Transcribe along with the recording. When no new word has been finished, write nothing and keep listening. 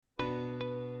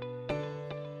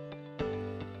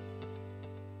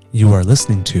You are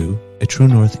listening to a True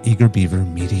North Eager Beaver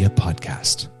media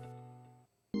podcast.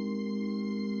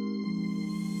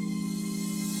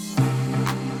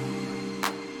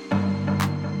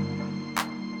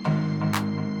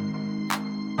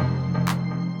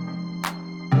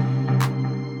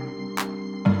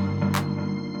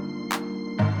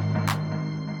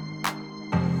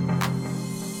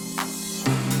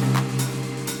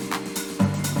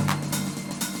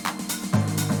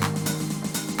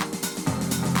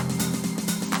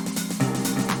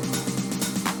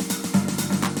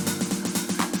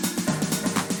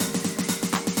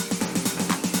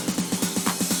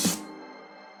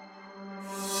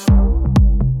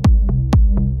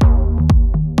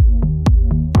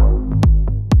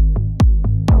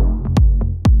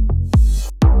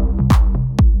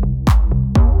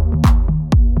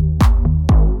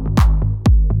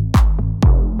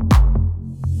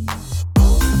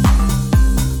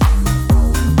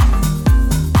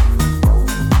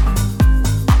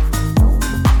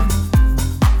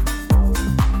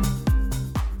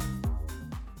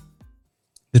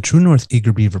 The True North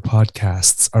Eager Beaver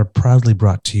podcasts are proudly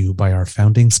brought to you by our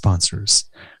founding sponsors,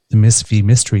 the Miss V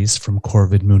Mysteries from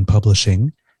Corvid Moon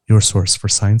Publishing, your source for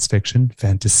science fiction,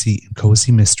 fantasy, and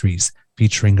cozy mysteries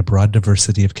featuring a broad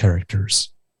diversity of characters.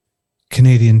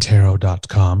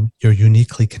 CanadianTarot.com, your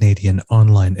uniquely Canadian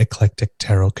online eclectic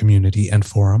tarot community and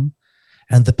forum,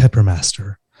 and the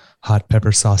Peppermaster, hot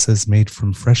pepper sauces made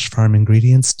from fresh farm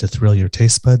ingredients to thrill your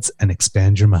taste buds and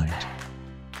expand your mind.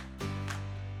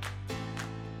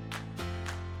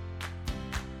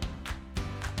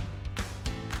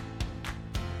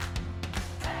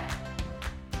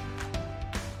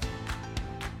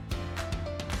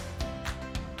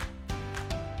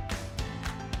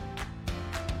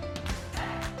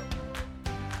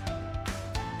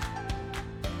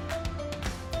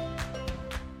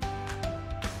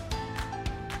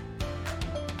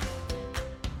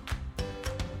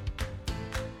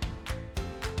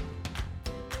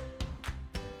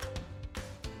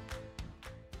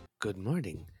 Good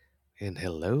morning and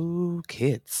hello,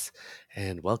 kids,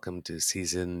 and welcome to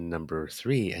season number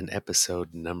 3 and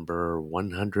episode number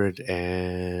 100.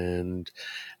 And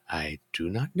I do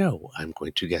not know. I'm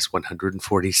going to guess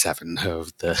 147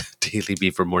 of the Daily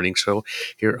Beaver Morning Show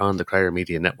here on the Crier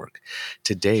Media Network.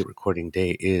 Today, recording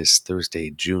day is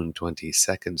Thursday, June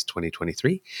 22nd,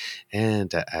 2023.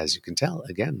 And as you can tell,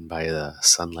 again, by the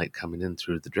sunlight coming in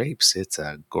through the drapes, it's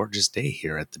a gorgeous day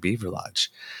here at the Beaver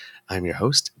Lodge. I'm your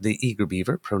host, the Eager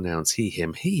Beaver, pronouns he,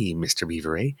 him, he, Mr.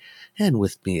 Beaver A, and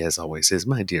with me, as always, is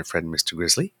my dear friend, Mr.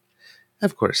 Grizzly.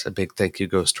 Of course, a big thank you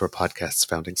goes to our podcast's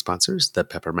founding sponsors, the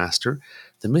Peppermaster,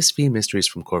 the Miss V Mysteries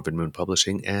from Corvid Moon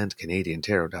Publishing, and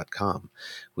CanadianTarot.com.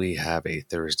 We have a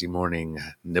Thursday morning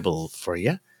nibble for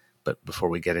you, but before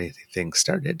we get anything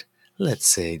started, let's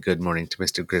say good morning to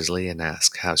Mr. Grizzly and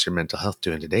ask, how's your mental health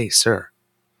doing today, sir?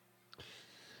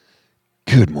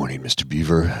 Good morning, Mr.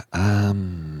 Beaver.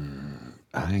 I'm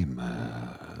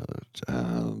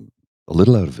a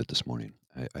little out of it this morning.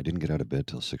 I didn't get out of bed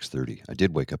till 6:30. I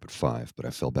did wake up at 5, but I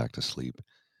fell back to sleep.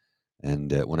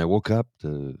 And when I woke up,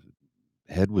 the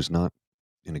head was not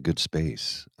in a good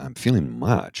space. I'm feeling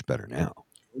much better now.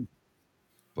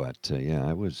 But yeah,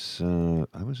 I was in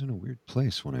a weird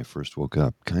place when I first woke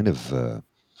up. Kind of, I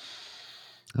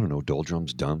don't know,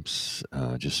 doldrums, dumps,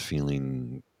 just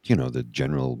feeling, the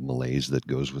general malaise that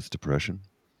goes with depression.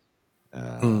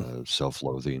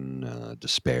 Self-loathing,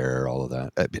 despair, all of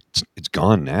that. It's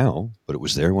gone now, but it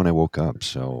was there when I woke up.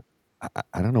 So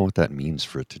I don't know what that means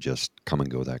for it to just come and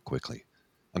go that quickly.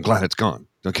 I'm glad it's gone.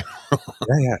 Don't get me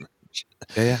wrong.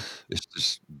 Yeah. It's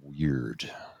just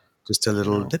weird. Just a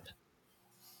little dip.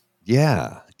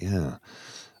 Yeah.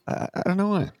 I don't know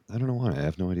why. I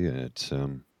have no idea. It's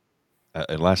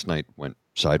last night went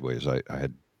sideways. I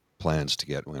had plans to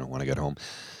get when I get home.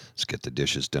 Let's get the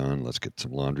dishes done. Let's get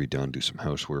some laundry done, do some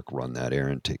housework, run that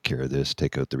errand, take care of this,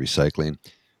 take out the recycling.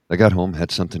 I got home, had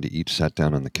something to eat, sat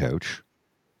down on the couch.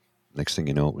 Next thing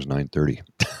you know, it was 9:30.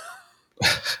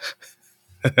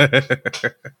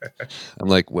 I'm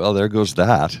like, well, there goes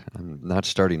that. I'm not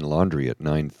starting laundry at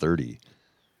 9:30.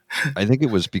 I think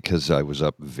it was because I was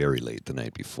up very late the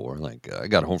night before. Like, I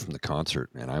got home from the concert,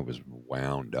 and I was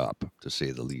wound up, to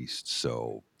say the least.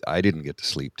 So I didn't get to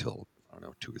sleep till, I don't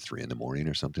know, 2 or 3 in the morning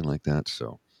or something like that.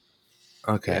 So,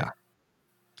 Okay. yeah,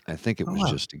 I think it was wow.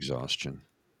 just exhaustion.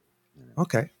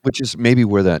 Okay. Which is maybe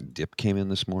where that dip came in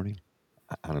this morning.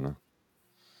 I don't know.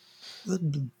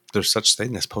 There's such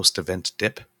thing as post-event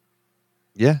dip.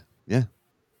 Yeah.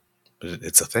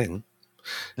 It's a thing.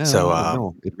 Yeah, So,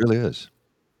 no, it really is.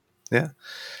 Yeah.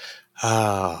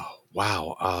 Wow.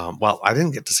 Well, I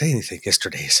didn't get to say anything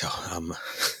yesterday, so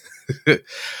Not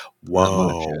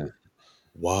much, yeah.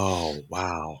 Whoa. Whoa.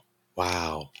 Wow.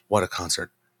 Wow. What a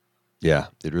concert. Yeah,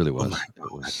 it really Oh my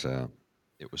was. God.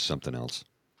 It was something else.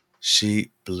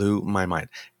 She blew my mind.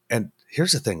 And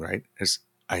here's the thing, right? Is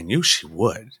I knew she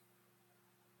would.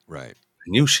 Right. I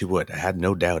knew she would. I had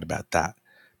no doubt about that.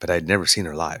 But I'd never seen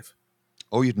her live.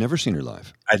 Oh, you'd never seen her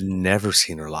live? I'd never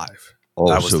seen her live. Oh,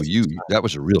 That was so the first that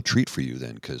was a real treat for you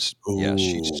then, because time. yeah,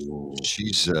 Ooh.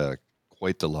 she's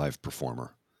quite the live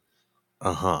performer.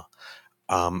 Uh-huh.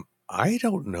 I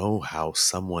don't know how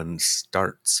someone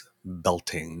starts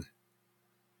belting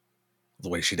the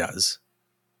way she does,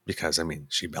 because I mean,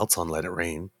 she belts on Let It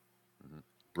Rain Mhm.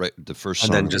 Right, the first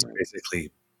and then song just anyway.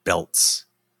 basically belts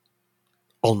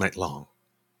all night long.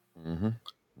 Mhm.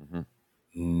 Mhm.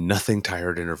 Nothing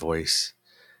tired in her voice,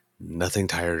 nothing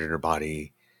tired in her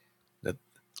body. That-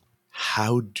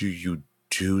 How do you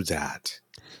do that?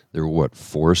 There were what,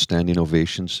 4 standing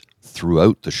ovations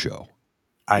throughout the show,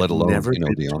 let I've alone, never been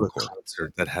the to a encore.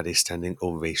 concert that had a standing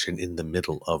ovation in the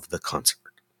middle of the concert.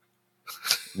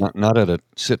 Not at a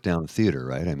sit-down theater,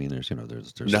 right? I mean, there's like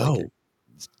a No.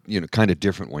 kinda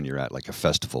different when you're at, like, a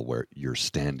festival where you're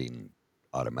standing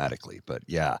automatically, but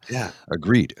yeah, Yeah.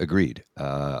 agreed, agreed.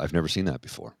 I've never seen that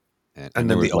before, and And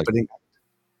there then were, the like opening.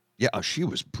 yeah, she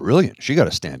was brilliant. She got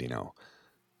a standing O.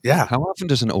 Yeah. How often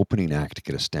does an opening act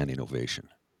get a standing ovation?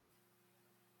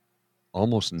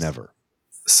 Almost never.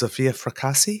 Sophia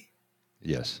Fracassi,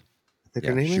 Yes. I think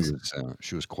her Yeah, name is.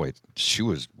 she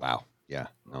was wow. Yeah,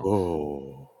 no.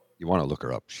 Oh. You wanna look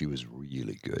her up. She was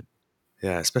really good.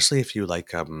 Yeah, especially if you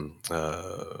like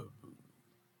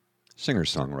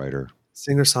Singer-songwriter,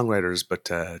 singer-songwriters, but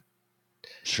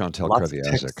Chantal lots of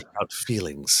text Kreviazuk. about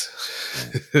feelings.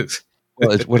 Yeah.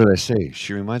 Well, it's what did I say?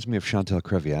 She reminds me of Chantal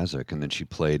Kreviazuk, and then she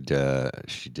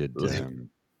did, Leave, leaving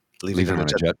Leaving on a on a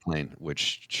jet. Jet Plane,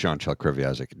 which Chantal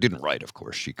Kreviazuk didn't write, of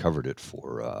course. She covered it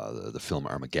for, the film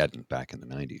Armageddon back in the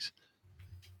 '90s,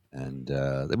 and,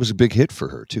 it was a big hit for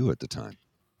her too at the time.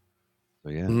 So,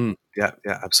 yeah. Mm, yeah,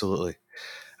 yeah, absolutely.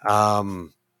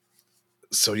 Um,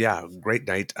 so yeah, great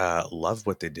night. Love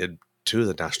what they did to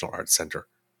the National Arts Center.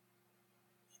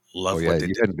 Oh, Love yeah, what they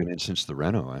you did. hadn't been in since the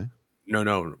reno, eh? No,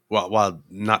 no, well,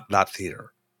 not that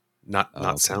theater, Oh, not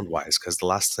okay. sound wise, because the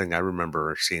last thing I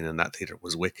remember seeing in that theater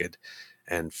was Wicked,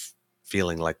 and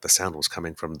feeling like the sound was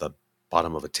coming from the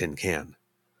bottom of a tin can.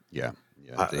 Yeah,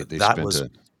 yeah, they That spent was a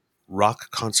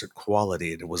rock concert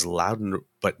quality, and it was loud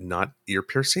but not ear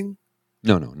piercing,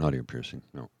 no, no, not ear piercing,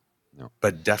 no, no.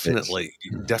 but It's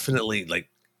definitely like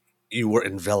you were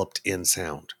enveloped in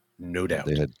sound, no yeah,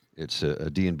 they doubt. had it's a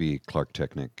D&B Clark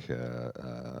Technic,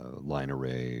 line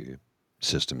array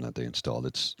system that they installed.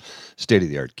 It's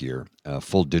state-of-the-art gear,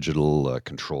 full digital,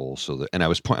 control, so that and I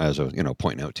was point as I was,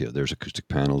 pointing out to you, there's acoustic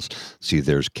panels. See,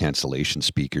 there's cancellation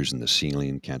speakers in the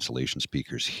ceiling, cancellation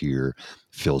speakers here,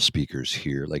 fill speakers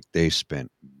here, like, they spent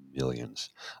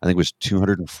millions. I think it was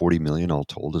 240 million all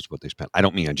told is what they spent. I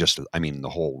mean the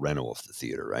whole reno of the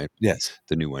theater, right? Yes.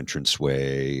 The new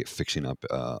entranceway, fixing up,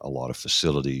 a lot of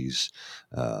facilities.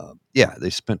 Yeah, they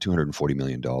spent $240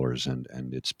 million,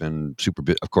 and it's been super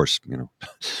bit. Of course,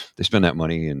 they spend that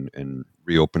money and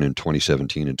reopen in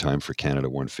 2017 in time for Canada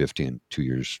 150, and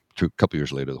a couple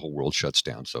years later, the whole world shuts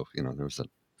down. So there was that.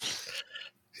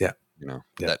 Yeah.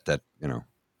 Yeah. That You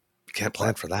can't that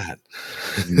plan for that.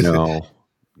 no,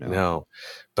 no, No.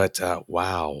 But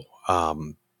wow.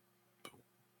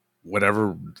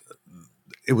 Whatever,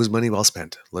 it was money well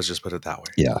spent. Let's just put it that way.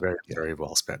 yeah, Very, yeah. very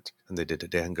well spent. And they did a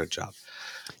damn good job.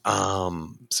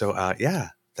 So yeah,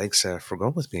 thanks for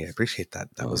going with me. I appreciate that.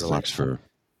 That Well, was a lot of fun.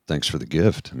 thanks for the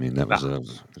gift. I mean, that Ah, was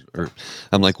a.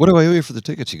 I'm like, what do I owe you for the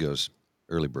tickets? He goes,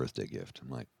 early birthday gift. I'm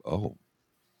like, oh,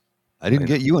 I well, didn't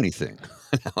get you anything.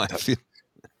 Now I that, feel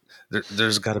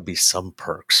there's got to be some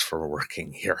perks for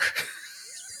working here.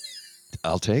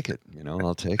 I'll take it.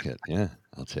 I'll take it. Yeah,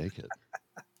 I'll take it.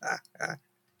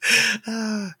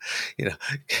 Ah,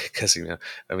 because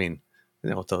I mean, I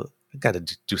got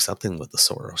to do something with the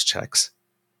Soros checks.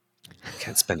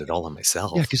 Can't spend it all on Yeah,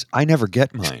 myself. because I never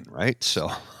get mine, right? So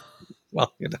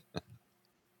Well,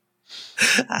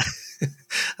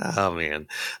 oh man.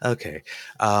 Okay.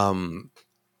 Um,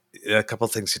 a couple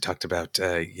of things you talked about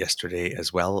yesterday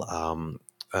as well.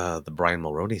 The Brian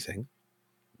Mulroney thing.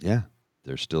 yeah,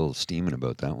 they're still steaming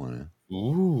about that one.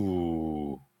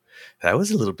 Ooh, that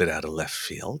was a little bit out of left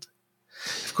field.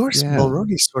 Of course, Yeah,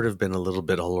 Mulroney's sort of been a little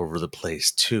bit all over the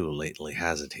place too lately,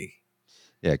 hasn't he?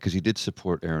 yeah, because he did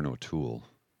support Aaron O'Toole,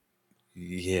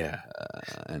 Yeah.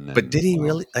 and But then did he well,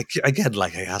 really? Like again,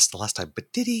 like I asked the last time,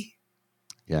 but did he?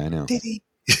 yeah, I know Did he?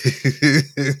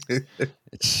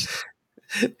 it's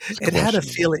It had a questionable.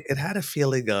 feeling. It had a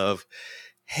feeling of,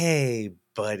 hey,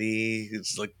 buddy.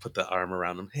 Just like put the arm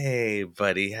around him. Hey,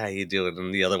 buddy, how you doing?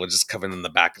 And the other one just coming in the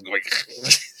back and going.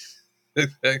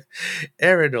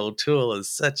 Aaron O'Toole is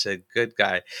such a good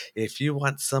guy. If you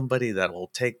want somebody that will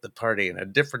take the party in a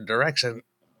different direction,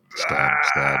 Stab,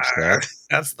 stab, stab.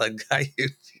 that's the guy you.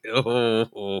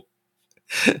 Oh,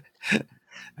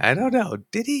 I don't know.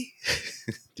 Did he?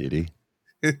 Did he?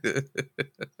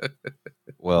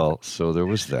 Well, so there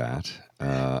was that,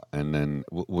 and then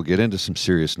we'll get into some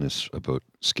seriousness about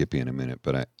Skippy in a minute.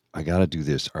 But I got to do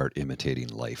this art imitating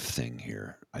life thing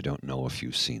here. I don't know if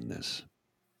you've seen this,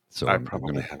 so I I'm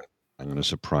probably gonna haven't. I'm gonna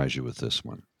surprise you with this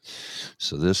one.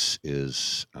 So this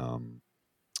is on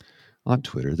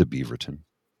Twitter. The Beaverton.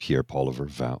 Pierre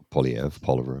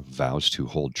Polyev vows to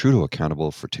hold Trudeau accountable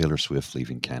for Taylor Swift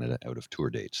leaving Canada out of tour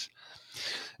dates.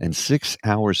 And 6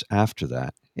 hours after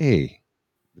that, hey,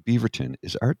 the Beaverton,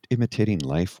 is art imitating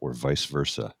life or vice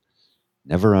versa?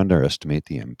 Never underestimate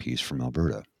the MPs from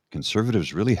Alberta.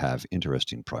 Conservatives really have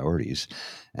interesting priorities,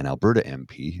 and Alberta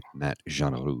MP Matt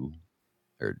Jeanroux,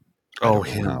 or I Oh, don't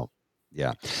know him. how,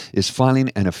 yeah, is filing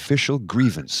an official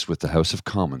grievance with the House of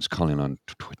Commons, calling on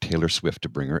Taylor Swift to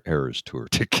bring her Eras tour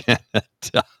to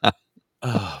Canada.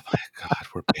 Oh my God,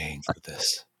 we're paying for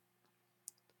this.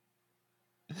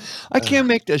 I can't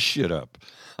make that shit up.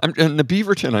 And the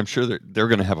Beaverton, I'm sure they're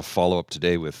going to have a follow up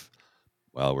today with,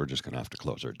 well, we're just going to have to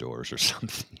close our doors or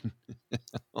something.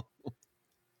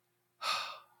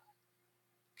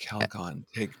 Calgon,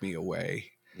 take me away.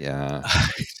 Yeah. I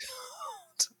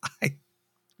don't.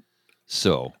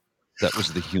 So that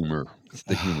was the humor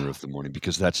of the morning,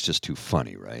 because that's just too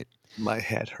funny, right? My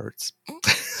head hurts.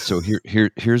 So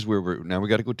here's where we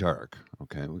got to go dark.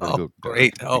 Okay, we got to Oh, go dark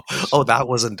great. Oh, because oh, that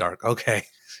wasn't dark. Okay.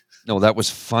 no, that was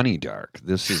funny dark.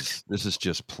 This is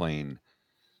just plain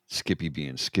Skippy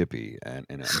being Skippy, and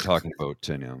I'm talking about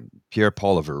Pierre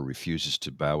Poliver refuses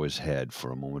to bow his head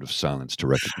for a moment of silence to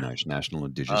recognize National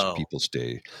Indigenous Oh, Peoples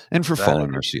Day and for that I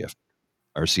fallen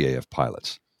RCAF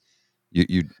pilots.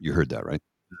 You heard that, right?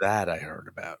 that I heard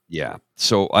about. Yeah.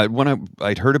 So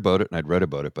I'd heard about it and I'd read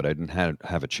about it, but I didn't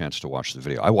have a chance to watch the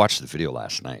video. I watched the video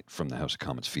last night from the House of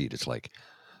Commons feed. It's like,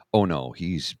 oh no,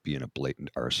 he's being a blatant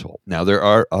arsehole. Now there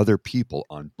are other people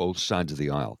on both sides of the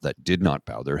aisle that did not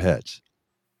bow their heads,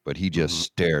 but he just Mhm.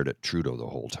 stared at Trudeau the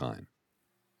whole time,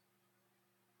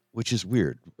 which is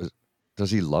weird.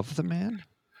 Does he love the man?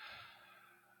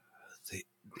 The-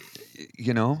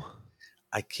 You know,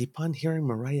 I keep on hearing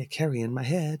Mariah Carey in my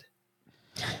head.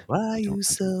 Why you I don't.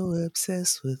 so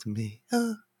obsessed with me?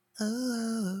 Oh,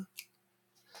 oh.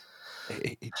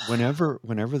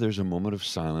 Whenever there's a moment of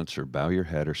silence or bow your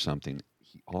head or something,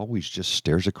 he always just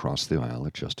stares across the aisle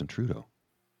at Justin Trudeau.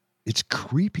 It's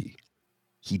creepy.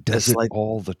 He does It's it like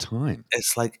all the time.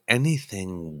 it's like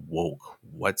anything woke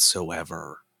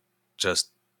whatsoever.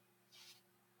 Just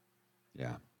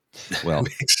Yeah. Well,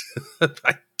 makes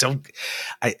I don't.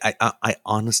 I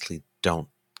honestly don't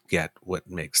get what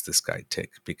makes this guy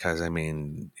tick, because I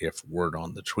mean, if word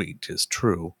on the tweet is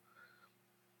true,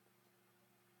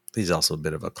 he's also a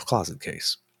bit of a closet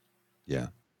case. yeah.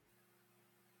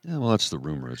 Yeah, well, that's the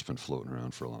rumor. It's been floating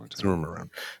around for a long It's time. room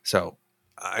around. So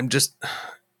I'm just,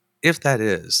 if that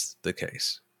is the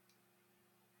case,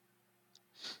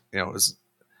 is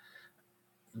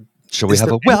Shall we is have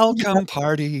there a anything about welcome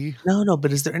party? no,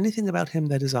 but is there anything about him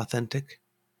that is authentic?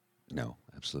 No,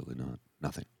 absolutely not.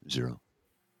 Nothing. Zero.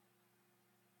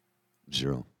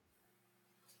 Zero.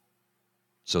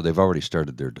 So they've already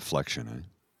started their deflection,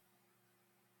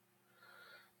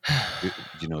 eh? Do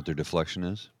you know what their deflection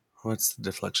is? What's the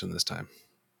deflection this time?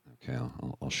 Okay,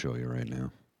 I'll show you right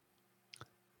now.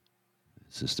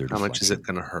 This is their How much is it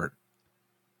deflection. going to hurt?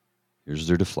 Here's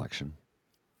their deflection.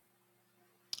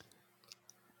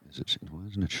 Why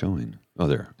isn't it showing? Oh,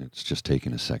 there. It's just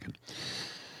taking a second.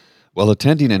 While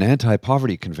attending an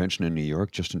anti-poverty convention in New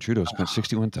York, Justin Trudeau spent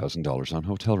 $61,000 on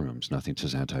hotel rooms. Nothing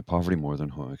says anti-poverty more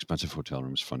than expensive hotel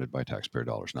rooms funded by taxpayer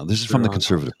dollars. Now, this is from They're the on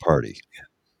Conservative Party.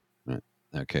 Right?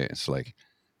 Okay, it's like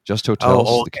Just Oh, Hotels,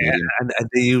 oh, the Canadian. and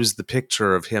they used the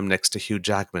picture of him next to Hugh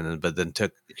Jackman, but then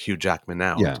took Hugh Jackman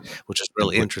Yeah, out, which is and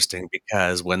really put interesting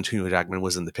because when Hugh Jackman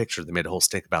was in the picture, they made a whole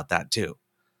stink about that too.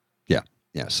 yeah,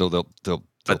 yeah. So they'll But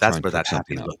try that's and where cook that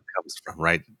happy something up. look comes from,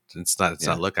 right? It's not.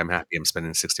 Yeah, Look, I'm happy. I'm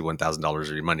spending $61,000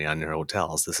 of your money on your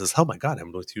hotels. This is, oh my god,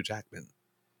 I'm with Hugh Jackman.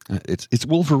 it's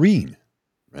Wolverine,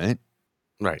 right?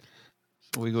 Right.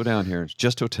 So we go down here. It's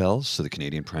Just Hotels. So the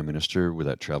Canadian Prime Minister, where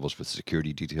that travels with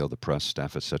security detail, the press,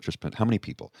 staff, etc. Spent how many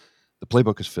people? The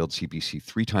playbook has failed CBC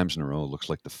 3 times in a row. Looks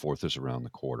like the fourth is around the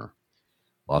corner.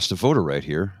 Lost a voter right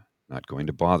here. Not going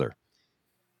to bother.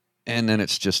 And then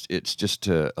it's just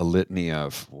a litany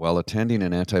of, while attending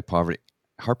an anti-poverty.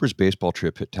 Harper's baseball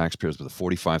trip hit taxpayers with a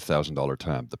 $45,000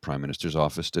 tab. The Prime Minister's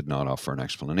office did not offer an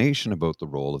explanation about the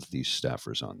role of these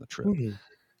staffers on the trip. Mhm.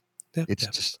 Yep, It's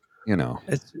yep. just, you know,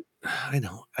 It's I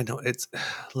know. It's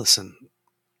listen.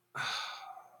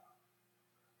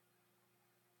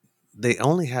 They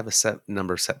only have a set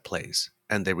number of set plays,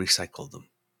 and they recycle them.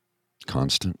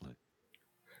 constantly.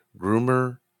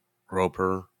 Groomer,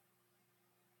 Roper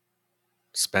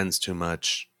spends too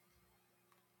much.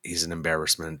 He's an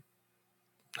embarrassment.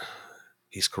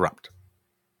 He's corrupt,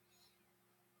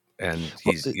 and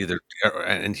Well,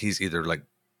 he's either like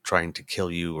trying to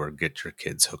kill you or get your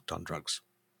kids hooked on drugs.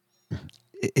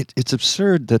 it's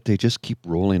absurd that they just keep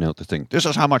rolling out the thing. This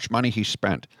is how much money he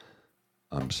spent.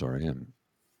 I'm sorry, and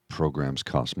programs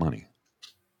cost money.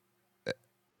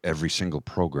 Every single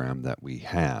program that we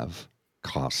have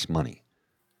costs money.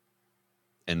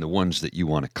 And the ones that you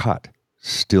want to cut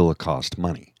still cost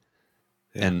money.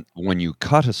 Yeah. And when you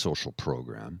cut a social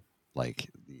program, like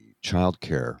the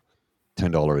childcare,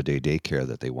 $10 a day daycare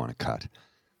that they want to cut,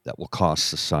 that will cost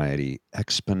society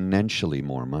exponentially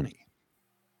more money.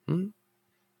 Hmm?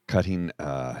 Cutting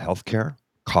healthcare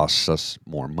costs us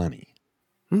more money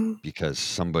Hmm? because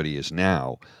somebody is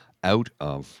now out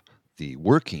of the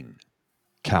working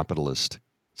capitalist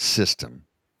system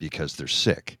because they're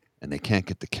sick and they can't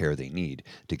get the care they need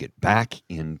to get back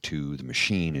into the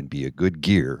machine and be a good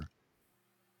gear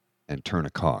and turn a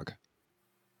cog.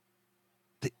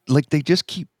 They just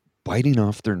keep biting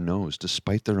off their nose to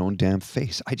spite their own damn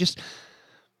face. It's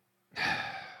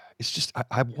just,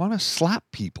 I want to slap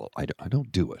people. I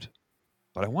don't do it,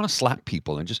 but I want to slap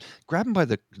people and just grab them by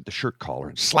the shirt collar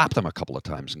and slap them a couple of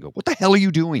times and go, what the hell are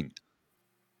you doing?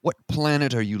 What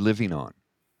planet are you living on?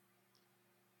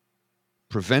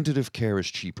 Preventative care is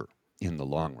cheaper in the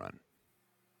long run.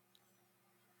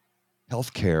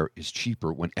 Healthcare is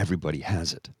cheaper when everybody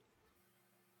has it.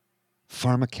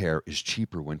 Pharmacare is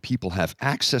cheaper when people have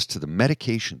access to the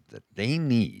medication that they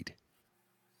need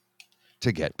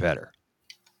to get better.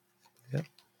 Yep.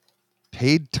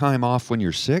 Paid time off when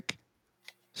you're sick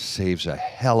saves a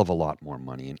hell of a lot more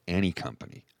money in any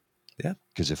company. Yeah.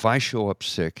 Because if I show up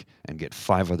sick and get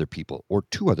 5 other people or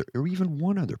 2 other or even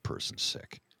 1 other person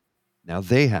sick, now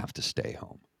they have to stay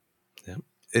home. Yeah.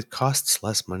 It costs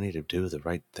less money to do the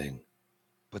right thing.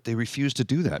 But they refuse to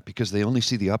do that because they only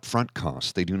see the upfront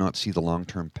costs. They do not see the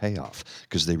long-term payoff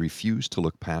because they refuse to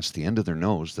look past the end of their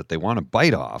nose that they want to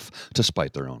bite off to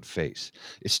spite their own face.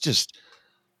 It's just,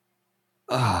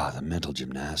 the mental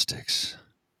gymnastics.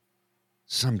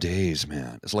 Some days,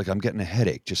 man, it's like I'm getting a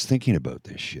headache just thinking about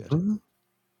this shit. Mm-hmm.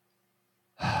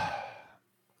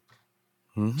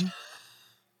 Mm-hmm.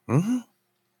 Mm-hmm.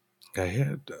 I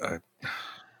hear it.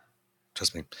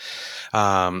 Trust me.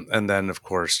 And then, of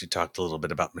course, you talked a little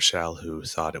bit about Michelle, who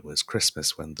thought it was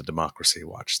Christmas when the Democracy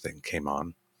Watch thing came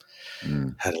on.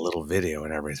 Mm. Had a little video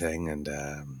and everything, and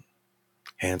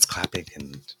hands clapping.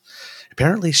 And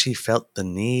apparently, she felt the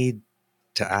need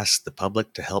to ask the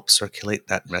public to help circulate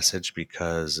that message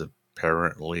because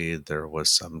apparently there was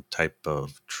some type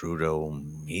of Trudeau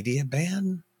media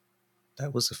ban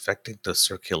that was affecting the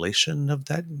circulation of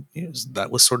that news.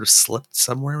 That was sort of slipped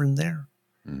somewhere in there.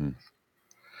 Mm-hmm.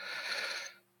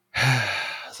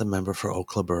 The member for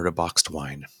Oklaberta boxed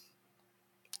wine.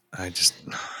 I just.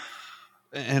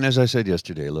 And as I said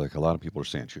yesterday, look, a lot of people are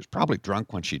saying she was probably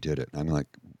drunk when she did it. I'm like,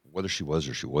 whether she was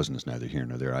or she wasn't is neither here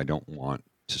nor there. I don't want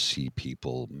to see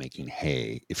people making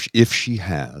hay. If she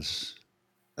has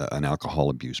an alcohol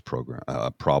abuse program,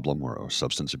 problem, or a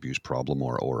substance abuse problem,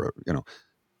 or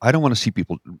I don't want to see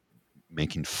people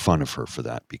making fun of her for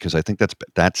that because I think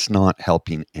that's not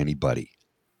helping anybody.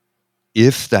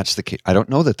 If that's the case, I don't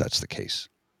know that that's the case.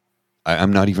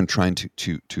 I'm not even trying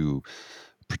to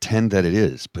pretend that it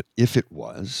is, but if it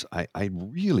was, I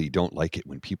really don't like it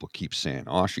when people keep saying,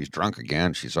 "Oh, she's drunk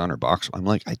again. She's on her box." I'm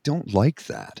like, I don't like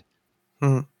that.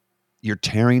 Mhm. You're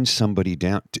tearing somebody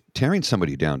down. Tearing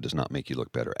somebody down does not make you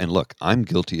look better. And look, I'm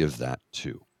guilty of that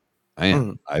too. I am.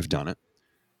 Mhm. I've done it.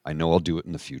 I know I'll do it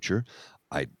in the future.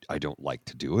 I don't like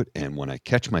to do it, and when I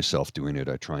catch myself doing it,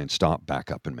 I try and stop, back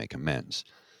up, and make amends.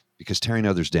 Because tearing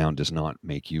others down does not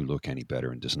make you look any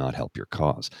better and does not help your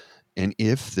cause. And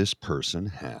if this person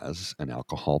has an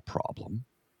alcohol problem,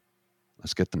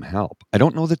 let's get them help. I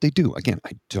don't know that they do. Again,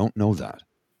 I don't know that.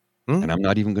 Mhm. And I'm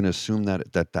not even going to assume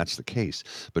that that's the case.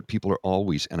 But people are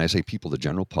always, and I say people, the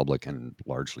general public, and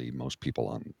largely most people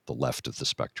on the left of the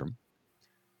spectrum,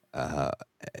 uh,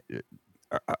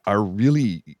 are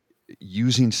really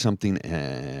using something,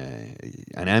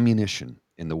 an ammunition,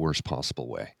 in the worst possible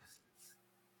way.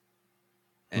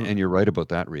 Mhm. And you're right about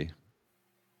that, Ree.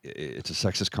 It's a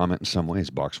sexist comment in some ways.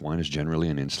 Box wine is generally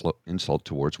an insult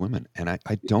towards women, and I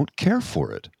don't care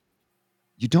for it.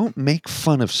 You don't make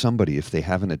fun of somebody if they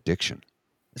have an addiction.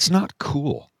 It's not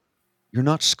cool. You're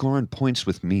not scoring points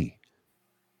with me.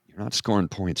 You're not scoring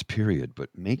points, period. But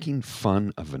making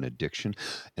fun of an addiction,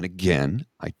 and again,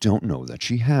 I don't know that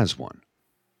she has one,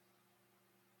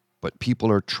 but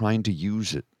people are trying to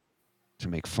use it to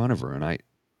make fun of her. And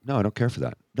no, I don't care for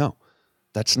that. No,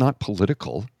 that's not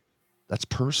political. That's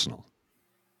personal.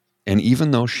 And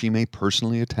even though she may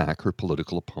personally attack her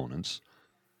political opponents,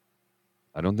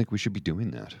 I don't think we should be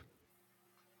doing that.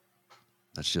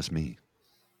 That's just me.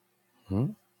 Hmm?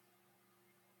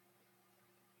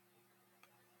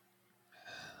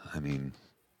 I mean,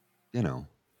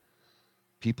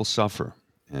 people suffer,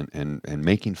 and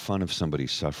making fun of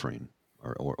somebody's suffering,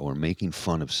 or making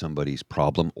fun of somebody's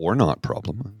problem or not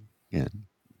problem, again,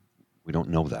 we don't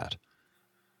know that.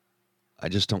 I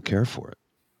just don't care for it.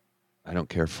 I don't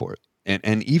care for it.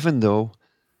 And even though,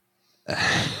 okay,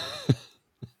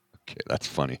 that's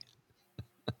funny.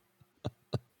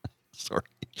 Sorry.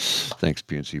 Thanks,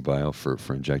 PNC Bio, for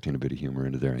injecting a bit of humor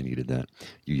into there. I needed that.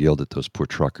 You yelled at those poor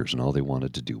truckers, and all they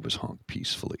wanted to do was honk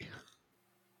peacefully.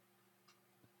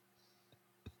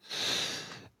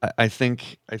 I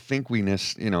think we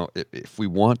miss, if we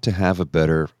want to have a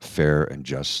better, fair, and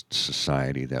just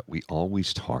society that we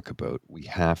always talk about, we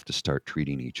have to start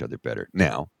treating each other better.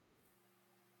 Now,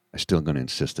 I'm still going to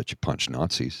insist that you punch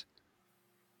Nazis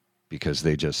because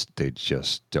they just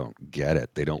don't get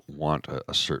it. They don't want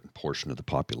a certain portion of the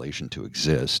population to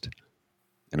exist.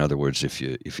 In other words, if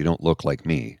you don't look like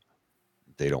me,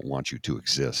 they don't want you to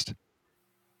exist.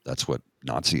 That's what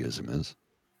Nazism is.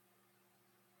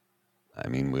 I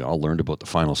mean, we all learned about the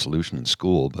final solution in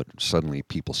school, but suddenly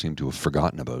people seem to have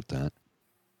forgotten about that.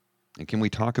 And can we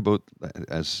talk about,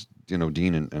 as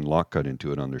Dean and Locke got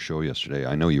into it on their show yesterday?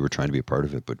 I know you were trying to be a part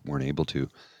of it, but weren't able to.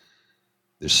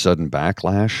 This sudden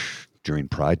backlash during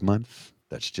Pride Month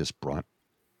that's just brought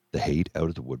the hate out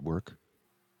of the woodwork.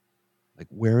 Like,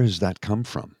 where has that come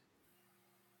from?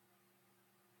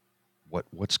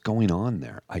 What's going on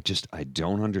there? I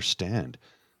don't understand.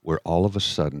 Where all of a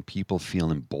sudden people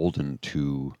feel emboldened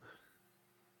to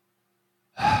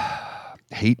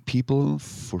hate people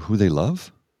for who they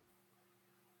love.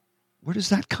 Where does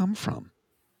that come from?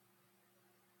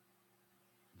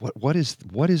 What is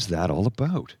that all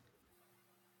about?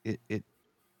 It it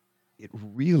it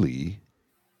really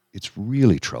it's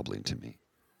really troubling to me.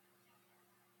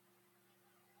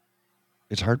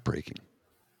 It's heartbreaking.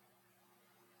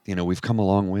 We've come a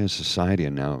long way as a society,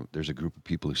 and now there's a group of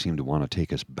people who seem to want to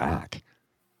take us back.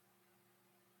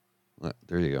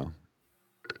 There you go.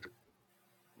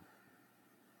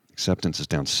 Acceptance is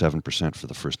down 7% for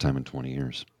the first time in 20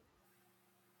 years.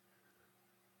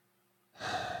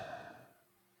 I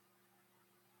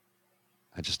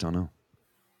just don't know.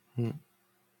 Hmm.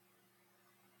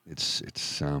 It's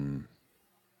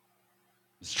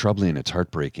troubling, it's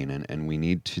heartbreaking, and we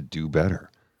need to do better.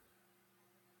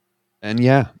 And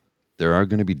yeah, there are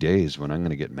going to be days when I'm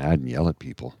going to get mad and yell at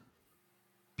people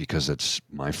because it's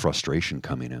my frustration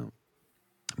coming out,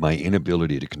 my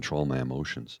inability to control my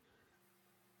emotions.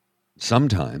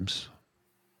 Sometimes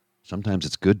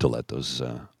it's good to let those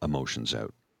emotions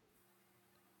out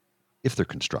if they're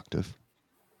constructive.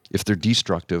 If they're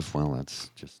destructive, well,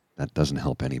 that doesn't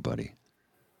help anybody.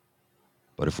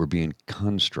 But if we're being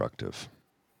constructive,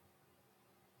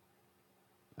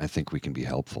 I think we can be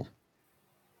helpful.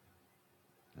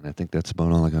 And I think that's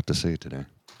about all I got to say today.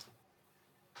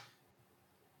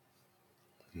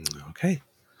 Okay.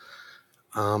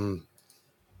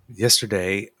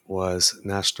 Yesterday was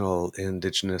National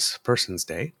Indigenous Persons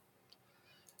Day,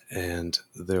 and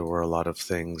there were a lot of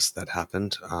things that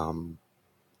happened.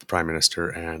 The Prime Minister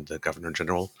and the Governor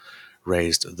General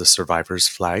raised the survivors'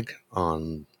 flag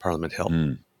on Parliament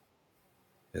Hill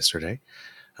yesterday.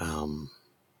 And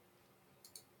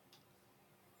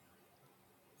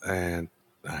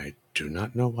I do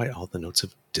not know why all the notes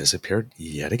have disappeared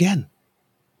yet again.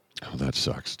 Oh, that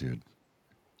sucks, dude.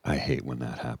 I hate when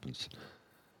that happens.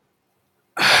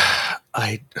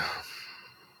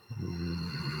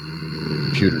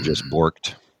 Computer just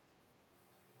borked.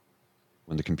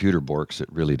 When the computer borks,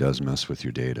 it really does mess with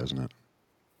your day, doesn't it?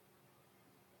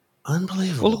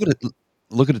 Unbelievable. Well,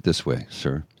 look at it this way,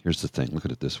 sir. Here's the thing. Look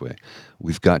at it this way.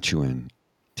 We've got you in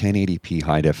 1080p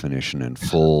high definition and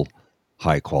full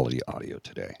high quality audio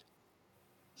today.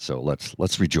 So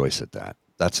let's rejoice at that.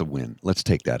 That's a win. Let's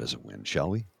take that as a win, shall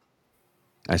we?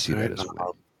 I see that as a win.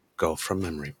 I'll go from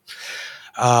memory.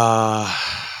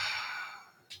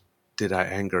 Did I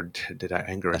anger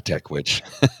a tech witch?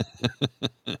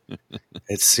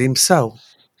 It seems so.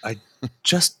 I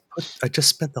I just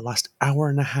spent the last hour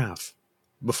and a half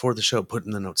before the show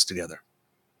putting the notes together.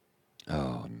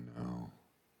 Oh no.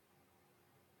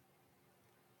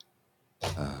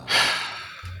 Oh.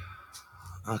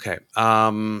 Okay.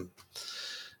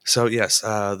 So yes,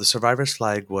 the survivor's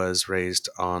flag was raised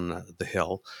on the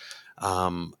hill,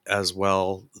 as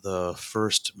well. The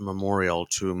first memorial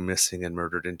to missing and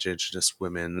murdered Indigenous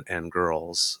women and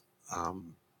girls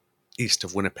um, east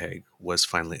of Winnipeg was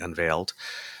finally unveiled.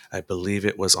 I believe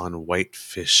it was on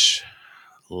Whitefish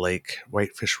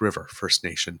River First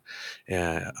Nation,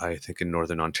 I think in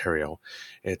northern Ontario.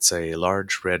 It's a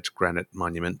large red granite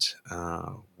monument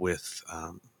with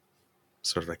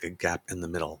sort of like a gap in the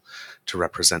middle to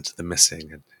represent the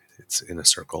missing. And it's in a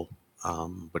circle,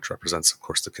 which represents, of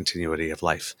course, the continuity of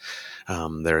life.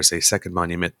 There is a second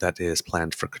monument that is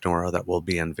planned for Kenora that will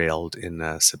be unveiled in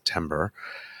September.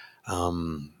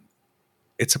 Um,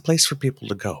 it's a place for people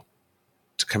to go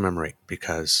to commemorate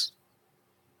because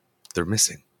they're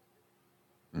missing.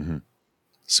 Mm-hmm.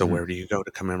 So Mm-hmm. where do you go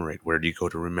to commemorate? Where do you go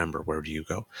to remember? Where do you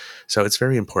go? So it's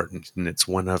very important, and it's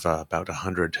one of about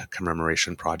 100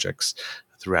 commemoration projects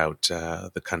throughout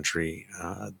the country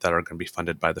that are going to be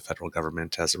funded by the federal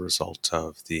government as a result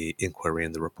of the inquiry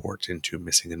and the report into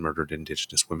missing and murdered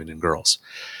Indigenous women and girls.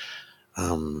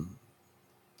 Um,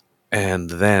 and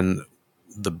then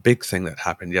the big thing that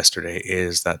happened yesterday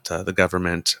is that the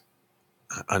government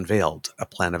unveiled a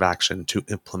plan of action to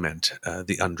implement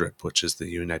the UNDRIP, which is the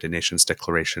United Nations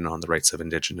Declaration on the Rights of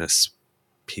Indigenous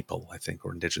People, I think,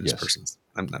 or Indigenous Yes. persons.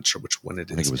 I'm not sure which one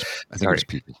it I think it is. was. I think it was Sorry.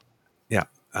 people. Yeah.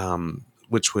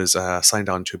 Which was signed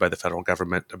on to by the federal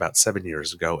government about 7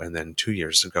 years ago. And then 2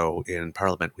 years ago in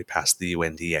Parliament, we passed the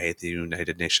UNDA, the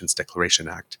United Nations Declaration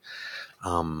Act,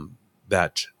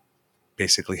 that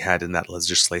basically had in that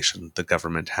legislation the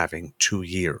government having 2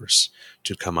 years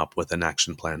to come up with an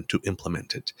action plan to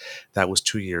implement it. That was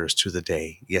 2 years to the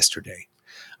day yesterday.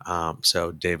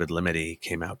 So David Limety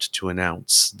came out to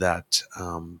announce that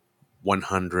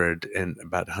 100 and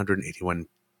about 181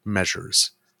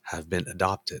 measures have been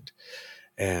adopted,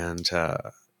 and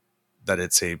that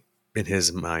it's a in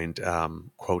his mind,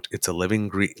 quote, it's a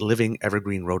living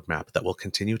evergreen roadmap that will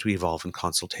continue to evolve in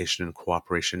consultation and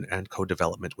cooperation and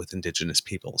co-development with Indigenous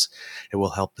peoples. It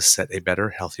will help us set a better,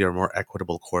 healthier, more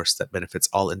equitable course that benefits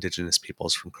all Indigenous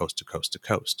peoples from coast to coast to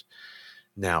coast.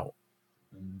 Now,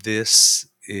 this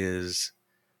is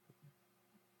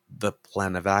the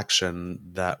plan of action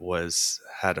that was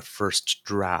had a first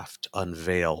draft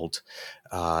unveiled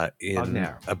in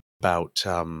about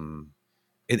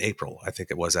in April, I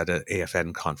think it was at an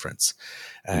AFN conference,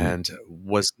 Mm-hmm. and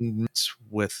was met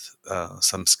with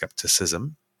some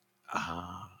skepticism.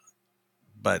 Uh,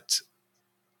 but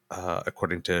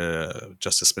according to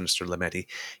Justice Minister Limety,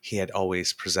 he had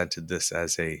always presented this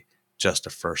as a just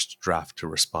a first draft to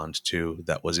respond to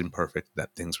that was imperfect,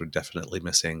 that things were definitely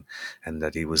missing, and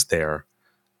that he was there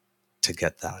to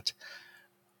get that.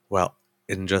 Well,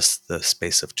 in just the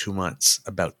space of 2 months,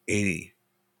 about 80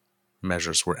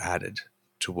 measures were added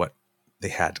to what they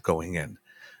had going in.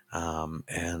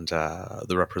 And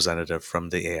the representative from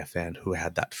the AFN who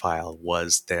had that file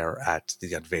was there at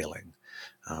the unveiling.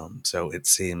 So it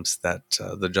seems that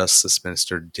the Justice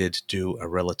Minister did do a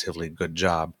relatively good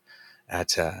job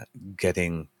at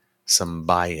getting some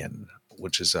buy-in,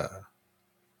 which is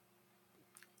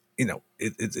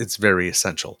it's very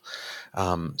essential.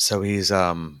 So he's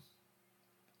uh,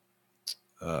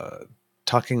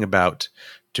 talking about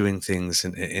doing things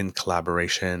in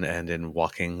collaboration and in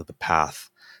walking the path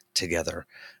together.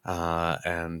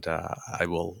 And I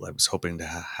was hoping to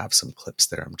have some clips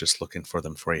there. I'm just looking for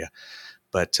them for you.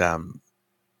 But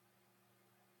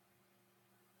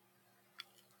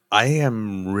I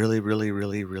am really, really,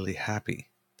 really, really happy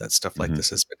that stuff like Mm-hmm. this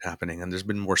has been happening. And there's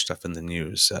been more stuff in the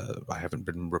news. I haven't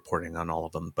been reporting on all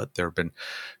of them, but there have been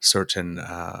certain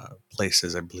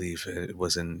places, I believe it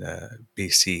was in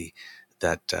BC,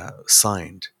 that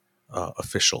signed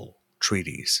official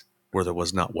treaties where there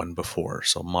was not one before.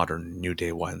 So modern New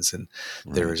Day ones. And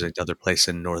there Right. is another place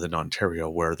in Northern Ontario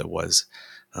where there was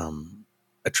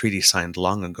a treaty signed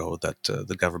long ago that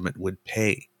the government would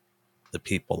pay the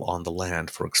people on the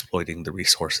land for exploiting the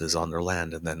resources on their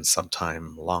land. And then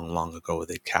sometime long, long ago,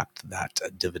 they capped that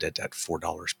dividend at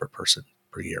 $4 per person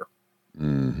per year.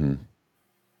 Mm-hmm.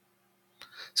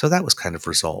 So that was kind of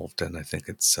resolved. And I think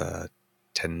it's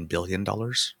 $10 billion.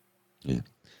 Yeah.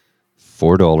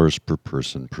 $4 per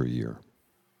person per year.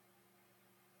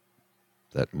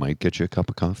 That might get you a cup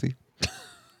of coffee.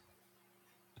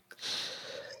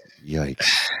 Yikes.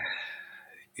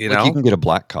 You Like you know, can get a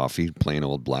black coffee, plain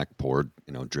old black poured,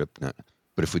 drip.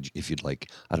 But if you'd like,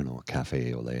 I don't know, a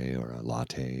cafe au lait or a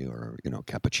latte or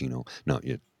cappuccino, no,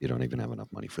 you don't even have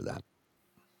enough money for that.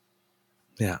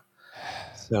 Yeah.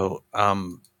 So,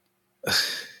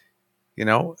 you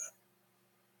know,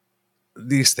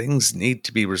 these things need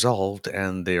to be resolved,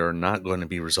 and they are not going to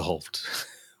be resolved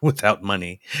without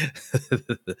money.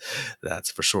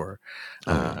 That's for sure.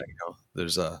 Oh yeah.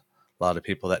 There's a lot of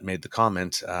people that made the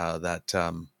comment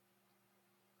that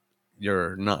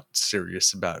you're not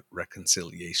serious about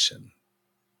reconciliation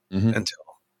Hmm. until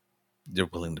you're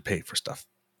willing to pay for stuff.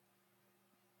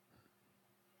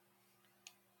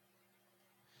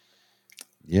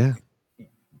 Yeah.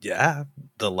 Yeah,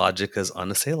 the logic is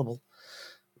unassailable.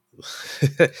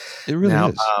 It really Now,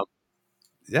 is.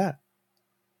 yeah.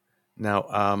 Now,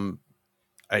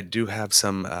 I do have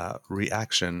some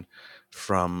reaction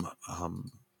from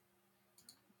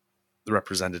the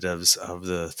representatives of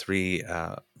the three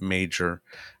major.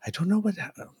 I don't know what.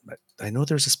 I know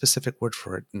there's a specific word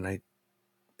for it, and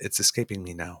it's escaping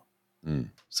me now. Mm,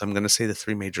 So I'm going to say the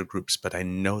three major groups, but I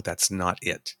know that's not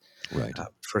it. right.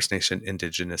 First Nation,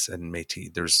 Indigenous, and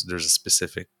Métis. There's a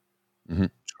specific Hmm.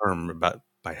 term about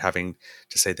by having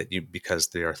to say that because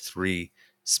there are three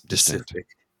Distinct specific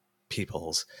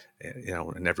peoples,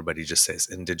 and everybody just says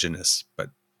Indigenous, but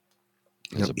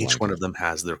as a each one blanket. of them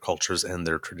has their cultures and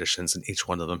their traditions, and each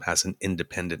one of them has an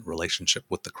independent relationship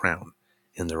with the crown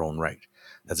in their own right.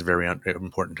 That's very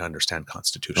important to understand Oh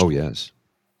constitutionally. yes.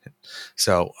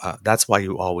 So that's why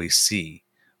you always see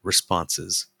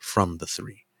responses from the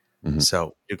three. Hmm.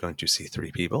 So you're going to see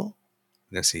three people.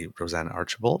 You're going to see Rosanna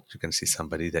Archibald. You're going to see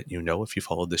somebody that you know if you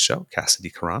followed the show, Cassidy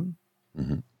Karan,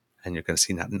 Hmm. and you're going to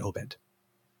see Nathan Obed.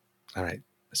 All right,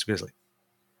 Mr. Grizzly.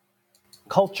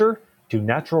 Culture to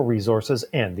natural resources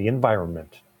and the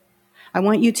environment. I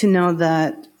want you to know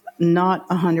that not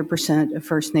 100% of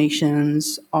First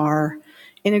Nations are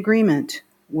in agreement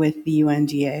with the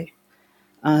UNDA.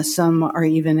 Some are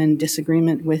even in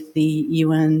disagreement with the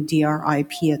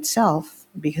UNDRIP itself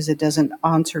because it doesn't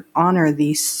honor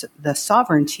the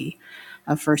sovereignty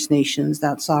of First Nations,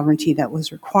 that sovereignty that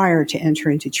was required to enter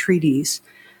into treaties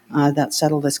that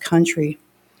settle this country.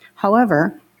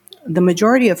 However, the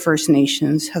majority of First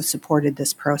Nations have supported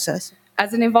this process.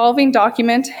 As an evolving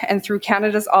document and through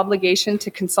Canada's obligation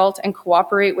to consult and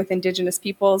cooperate with Indigenous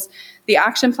peoples, the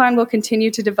action plan will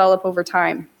continue to develop over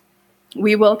time.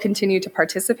 We will continue to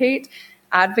participate,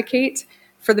 advocate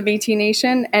for the Métis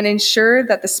Nation, and ensure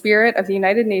that the spirit of the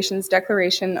United Nations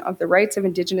Declaration of the Rights of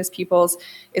Indigenous Peoples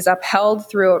is upheld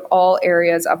throughout all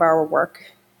areas of our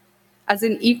work. As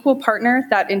an equal partner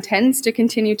that intends to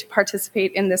continue to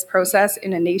participate in this process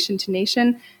in a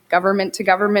nation-to-nation,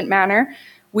 government-to-government manner,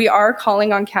 we are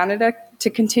calling on Canada to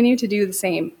continue to do the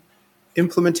same.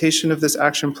 Implementation of this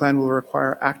action plan will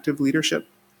require active leadership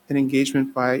and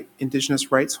engagement by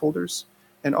Indigenous rights holders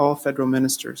and all federal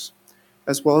ministers,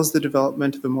 as well as the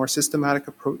development of a more systematic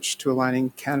approach to aligning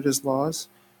Canada's laws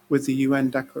with the UN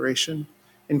Declaration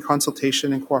in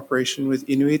consultation and cooperation with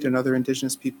Inuit and other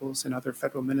Indigenous peoples and other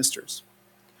federal ministers.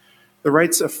 The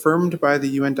rights affirmed by the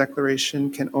UN Declaration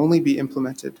can only be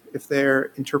implemented if they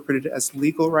are interpreted as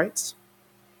legal rights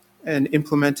and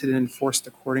implemented and enforced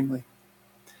accordingly.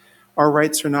 Our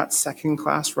rights are not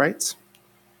second-class rights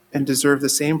and deserve the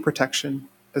same protection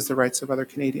as the rights of other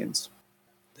Canadians.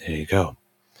 There you go.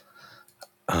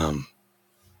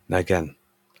 Now again,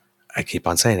 I keep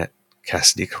on saying it.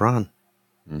 Cassidy Karan.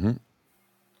 Hmm.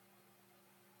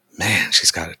 Man,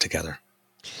 she's got it together.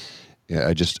 Yeah.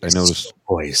 I She's noticed. so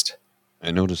poised.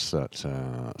 I noticed that.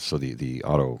 So the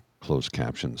auto closed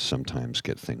captions sometimes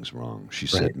get things wrong. She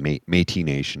said Right. Métis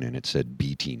Nation and it said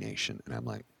BT Nation, and I'm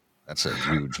like, that's a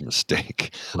huge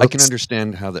mistake. I can Whoops.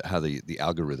 understand how the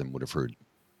algorithm would have heard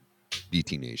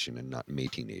BT Nation and not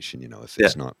Métis Nation. If Yeah.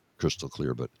 it's not crystal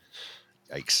clear, but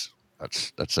yikes,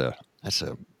 that's a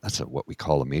what we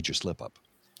call a major slip up.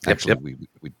 Yep. Actually, Yep.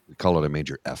 we call it a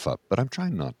major f up, but I'm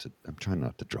trying not to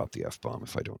drop the f bomb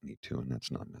if I don't need to, and that's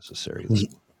not necessary this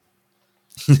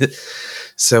month.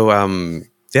 So,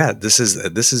 yeah, this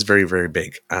is very, very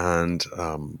big, and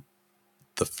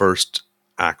the first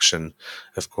action,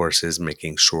 of course, is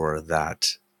making sure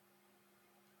that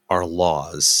our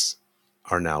laws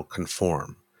are now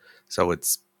conform. So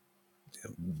it's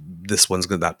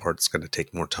that part's going to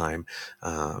take more time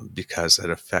because it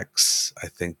affects, I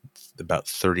think, about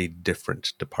 30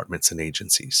 different departments and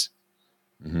agencies.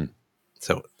 Hmm.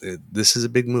 So this is a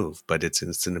big move, but it's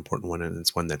an important one, and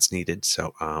it's one that's needed.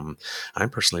 So I'm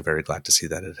personally very glad to see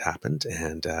that it happened,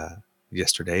 and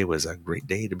yesterday was a great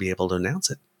day to be able to announce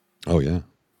it. Oh yeah,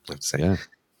 I have to say, yeah.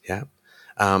 yeah.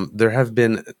 There have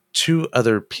been two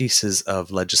other pieces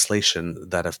of legislation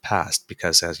that have passed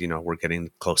because, as you know, we're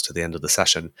getting close to the end of the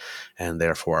session, and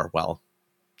therefore, well,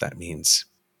 that means,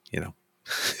 you know,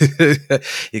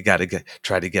 you got to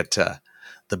try to get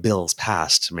the bills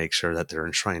passed to make sure that they're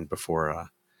enshrined before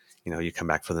you come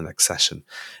back for the next session.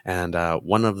 And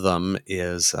one of them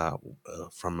is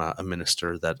from a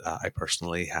minister that I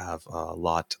personally have a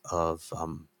lot of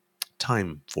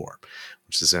time for,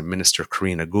 which is Minister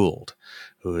Karina Gould,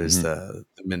 who is the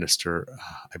minister,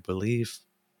 I believe,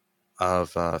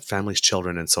 of families,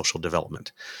 children, and social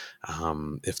development.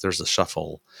 If there's a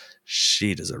shuffle,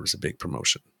 she deserves a big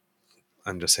promotion.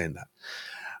 I'm just saying that.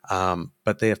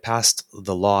 But they have passed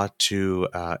the law to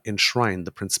enshrine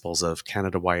the principles of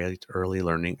Canada-wide early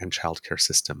learning and childcare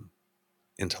system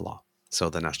into law. So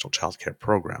the National Childcare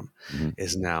Program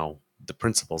is now, the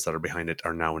principles that are behind it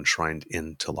are now enshrined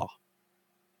into law,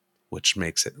 which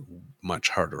makes it much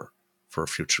harder for a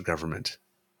future government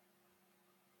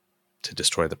to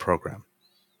destroy the program,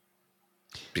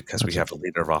 because we have a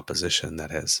leader of opposition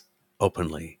that has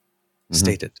openly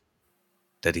stated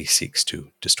that he seeks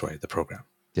to destroy the program.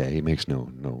 Yeah, he makes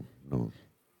no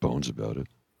bones about it.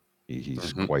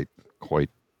 He's quite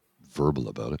verbal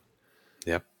about it.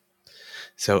 Yep.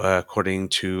 So according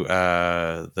to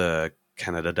the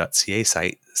Canada.ca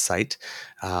site,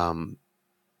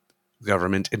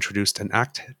 government introduced an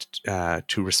act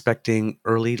to respecting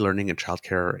early learning and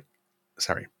childcare.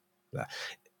 Sorry,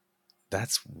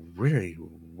 that's really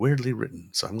weirdly written.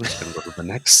 So I'm just going to go to the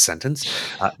next sentence.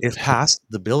 If passed,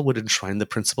 the bill would enshrine the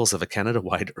principles of a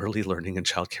Canada-wide early learning and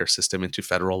childcare system into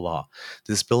federal law.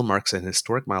 This bill marks an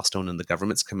historic milestone in the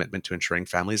government's commitment to ensuring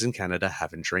families in Canada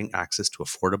have enduring access to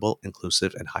affordable,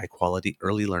 inclusive, and high-quality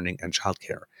early learning and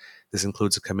childcare. This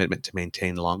includes a commitment to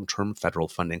maintain long-term federal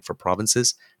funding for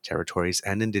provinces, territories,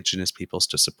 and Indigenous peoples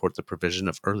to support the provision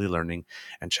of early learning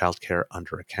and childcare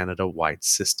under a Canada-wide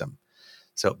system.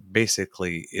 So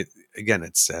basically,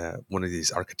 it's one of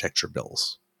these architecture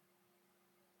bills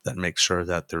that makes sure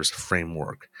that there's a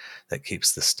framework that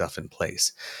keeps this stuff in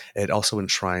place. It also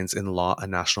enshrines in law a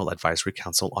National Advisory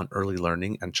Council on Early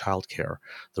Learning and Childcare.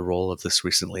 The role of this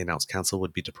recently announced council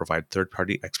would be to provide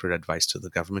third-party expert advice to the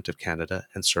Government of Canada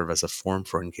and serve as a forum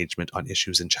for engagement on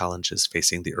issues and challenges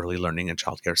facing the early learning and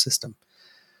childcare system.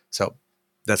 So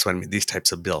that's what I mean. These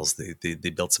types of bills, they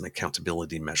build some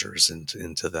accountability measures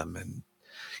into them, and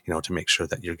to make sure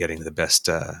that you're getting the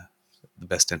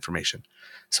best information.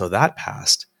 So that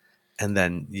passed. And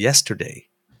then yesterday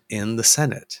in the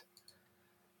Senate,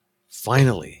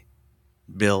 finally,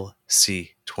 Bill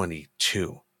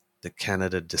C-22, the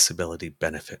Canada Disability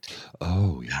Benefit.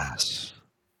 Oh, yes.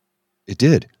 It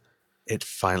did. It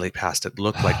finally passed. It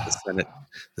looked like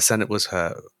the Senate was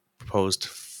proposed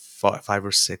 5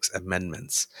 or 6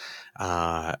 amendments,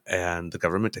 and the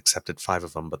government accepted 5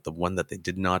 of them, but the one that they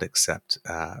did not accept,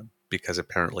 because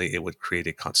apparently it would create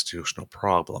a constitutional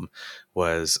problem,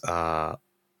 was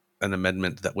an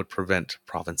amendment that would prevent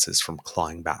provinces from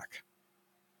clawing back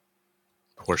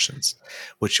portions,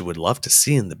 which you would love to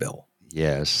see in the bill.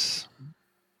 Yes.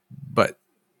 But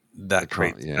that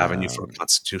creates an avenue for a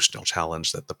constitutional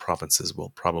challenge that the provinces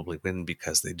will probably win,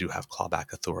 because they do have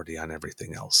clawback authority on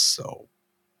everything else.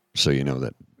 So you know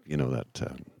that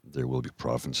there will be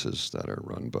provinces that are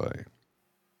run by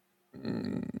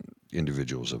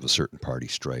individuals of a certain party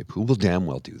stripe who will damn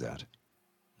well do that.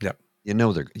 Yep.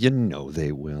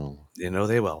 They will.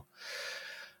 They will.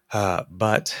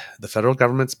 But the federal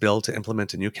government's bill to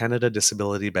implement a new Canada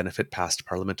Disability Benefit passed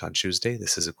Parliament on Tuesday.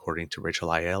 This is according to Rachel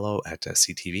Aiello at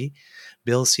CTV.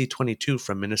 Bill C-22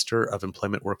 from Minister of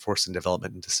Employment, Workforce and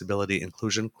Development and Disability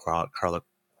Inclusion, Carla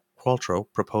Qualtrough,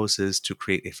 proposes to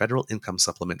create a federal income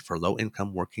supplement for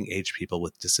low-income working-age people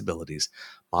with disabilities,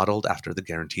 modeled after the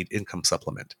Guaranteed Income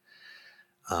Supplement.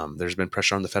 There's been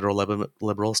pressure on the federal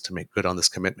Liberals to make good on this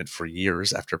commitment for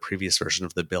years after a previous version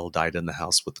of the bill died in the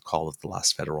House with the call of the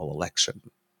last federal election.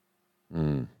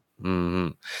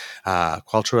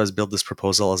 Qualtrough has billed this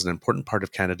proposal as an important part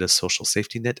of Canada's social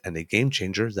safety net and a game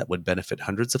changer that would benefit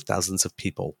hundreds of thousands of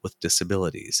people with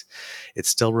disabilities. It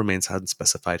still remains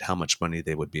unspecified how much money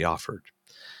they would be offered.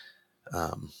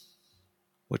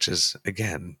 Which is,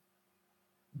 again,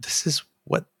 this is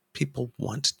what people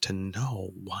want to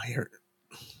know.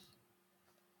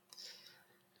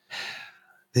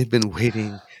 They've been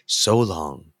waiting so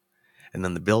long, and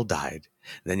then the bill died.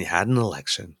 Then you had an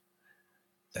election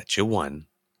that you won.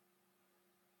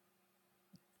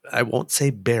 I won't say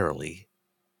barely,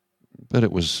 but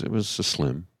it was a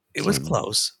slim. It was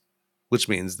close, which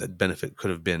means that benefit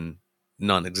could have been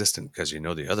non-existent, because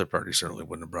the other party certainly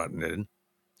wouldn't have brought it in.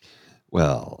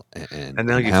 Well, And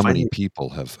now and you how many finally, people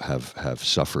have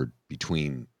suffered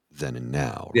between then and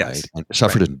now, right? yes, And right,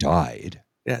 suffered and died.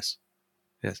 yes,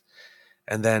 yes.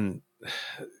 And then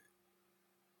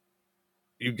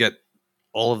you get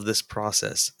all of this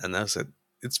process, and that's it.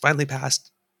 It's finally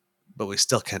passed, but we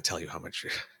still can't tell you how much.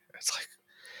 It's like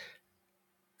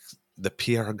the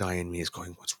PR guy in me is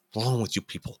going, "What's wrong with you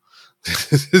people?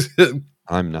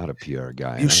 I'm not a PR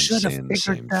guy, You and I'm should have saying the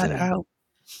figured same that thing. out."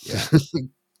 Yeah.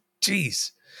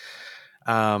 Jeez.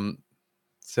 Um,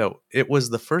 so it was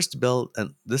the first bill,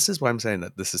 and this is why I'm saying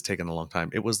that this has taken a long time.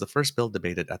 It was the first bill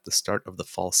debated at the start of the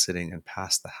fall sitting and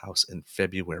passed the House in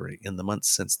February, in the months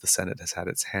since the Senate has had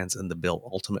its hands in the bill,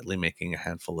 ultimately making a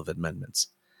handful of amendments.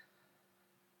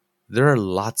 There are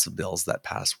lots of bills that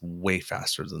pass way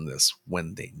faster than this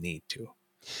when they need to.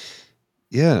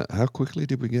 Yeah. How quickly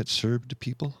did we get served to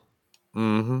people?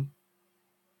 Mm-hmm.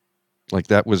 Like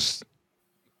that was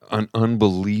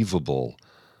unbelievable.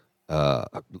 Uh,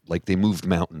 like they moved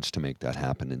mountains to make that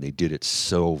happen, and they did it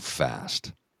so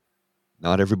fast.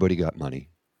 Not everybody got money.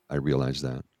 I realize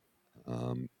that,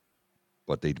 um,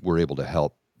 but they were able to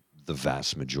help the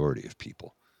vast majority of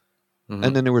people. Mm-hmm.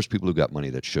 And then there was people who got money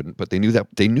that shouldn't, but they knew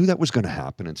that was going to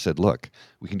happen, and said, "Look,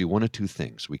 we can do one of two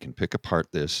things. We can pick apart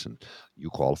this, and you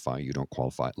qualify, you don't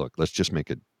qualify. Look, let's just make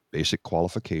a basic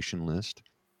qualification list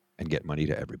and get money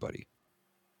to everybody,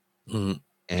 Mm-hmm.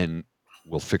 and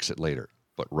we'll fix it later.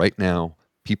 But right now,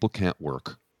 people can't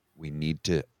work. We need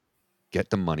to get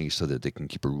the money so that they can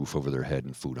keep a roof over their head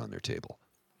and food on their table."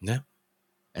 Yeah.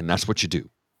 And that's what you do.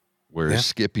 Whereas Yeah.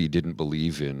 Skippy didn't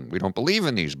believe in, we don't believe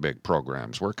in these big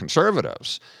programs. We're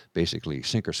conservatives. Basically,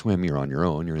 sink or swim, you're on your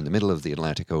own. You're in the middle of the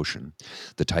Atlantic Ocean.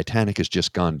 The Titanic has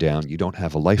just gone down. You don't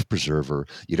have a life preserver.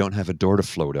 You don't have a door to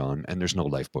float on, and there's no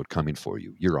lifeboat coming for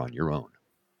you. You're on your own.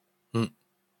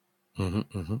 Mm-hmm.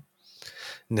 Mm-hmm.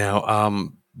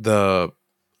 Now, the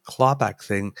clawback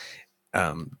thing,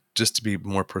 just to be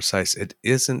more precise, it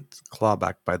isn't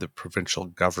clawback by the provincial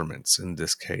governments in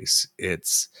this case.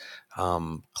 It's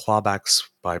clawbacks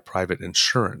by private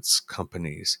insurance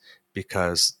companies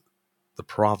because the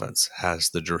province has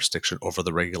the jurisdiction over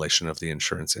the regulation of the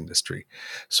insurance industry.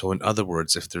 So, in other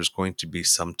words, if there's going to be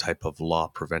some type of law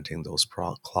preventing those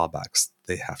clawbacks,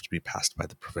 they have to be passed by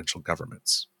the provincial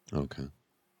governments Okay.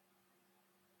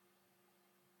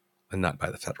 and not by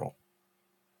the federal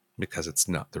because it's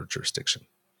not their jurisdiction.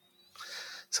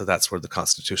 So that's where the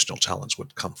constitutional challenge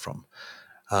would come from.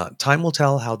 Time will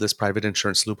tell how this private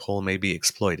insurance loophole may be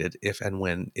exploited. If and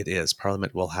when it is,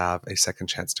 Parliament will have a second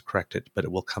chance to correct it, but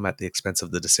it will come at the expense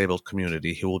of the disabled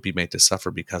community who will be made to suffer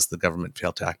because the government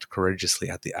failed to act courageously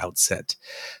at the outset,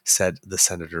 said the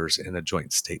senators in a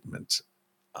joint statement.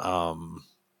 Um,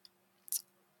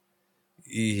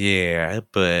 yeah,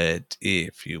 but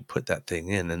if you put that thing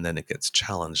in and then it gets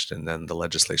challenged and then the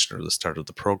legislation or the start of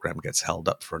the program gets held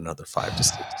up for another 5 to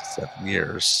 6 to 7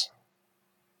 years.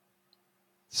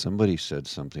 Somebody said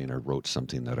something or wrote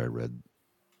something that I read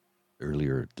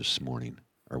earlier this morning,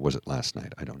 or was it last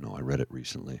night? I don't know. I read it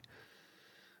recently.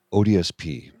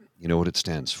 ODSP, you know what it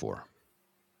stands for?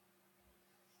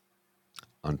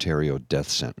 Ontario Death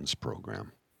Sentence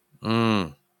Program.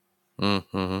 Mm,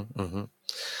 mm-hmm.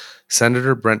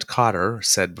 Senator Brent Cotter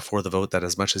said before the vote that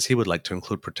as much as he would like to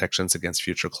include protections against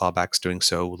future clawbacks, doing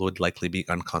so would likely be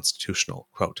unconstitutional.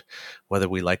 Quote, whether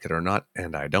we like it or not,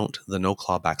 and I don't, the no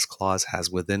clawbacks clause has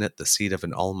within it the seed of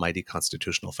an almighty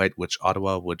constitutional fight which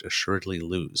Ottawa would assuredly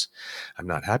lose. I'm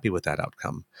not happy with that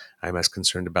outcome. I'm as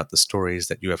concerned about the stories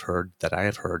that you have heard, that I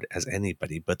have heard, as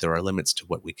anybody, but there are limits to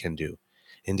what we can do.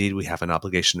 Indeed, we have an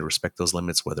obligation to respect those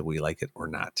limits whether we like it or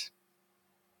not.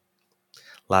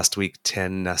 Last week,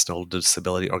 10 national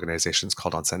disability organizations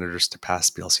called on senators to pass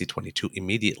Bill C-22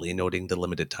 immediately, noting the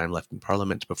limited time left in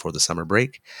Parliament before the summer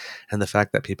break and the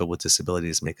fact that people with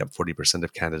disabilities make up 40%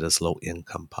 of Canada's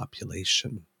low-income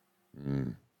population.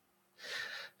 Mm.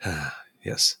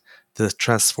 Yes. The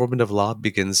transformative law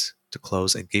begins to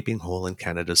close a gaping hole in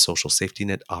Canada's social safety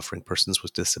net, offering persons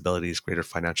with disabilities greater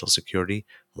financial security,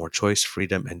 more choice,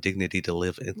 freedom, and dignity to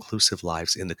live inclusive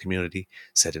lives in the community,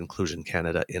 said Inclusion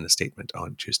Canada in a statement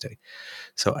on Tuesday.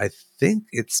 So I think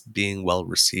it's being well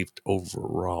received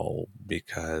overall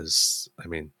because, I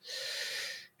mean,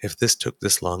 if this took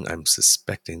this long, I'm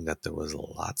suspecting that there was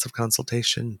lots of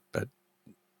consultation, but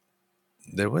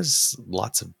there was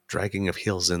lots of dragging of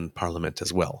heels in Parliament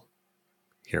as well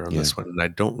here on Yeah. this one, and I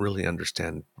don't really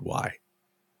understand why.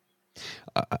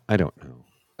 I don't know.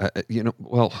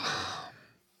 Well,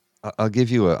 I'll give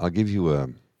you a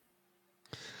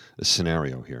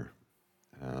scenario here,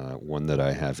 one that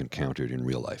I have encountered in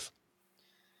real life.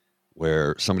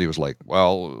 where somebody was like,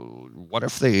 well, what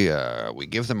if we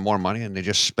give them more money and they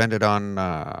just spend it on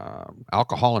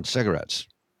alcohol and cigarettes?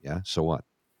 Yeah, so what?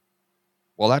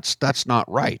 Well, that's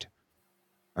not right.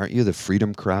 Aren't you the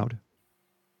freedom crowd?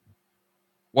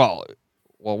 Well,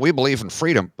 we believe in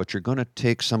freedom, but you're going to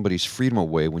take somebody's freedom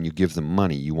away when you give them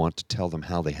money. You want to tell them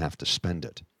how they have to spend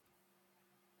it.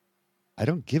 I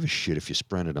don't give a shit if you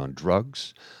spend it on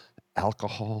drugs,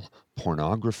 alcohol,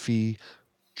 pornography,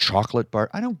 chocolate bar.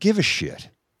 I don't give a shit.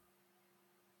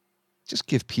 Just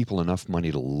give people enough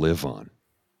money to live on.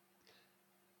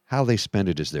 How they spend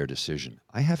it is their decision.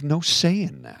 I have no say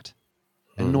in that,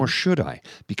 and nor should I,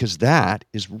 because that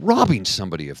is robbing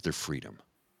somebody of their freedom.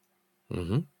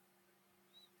 Mm-hmm.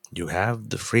 You have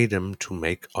the freedom to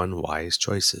make unwise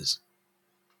choices.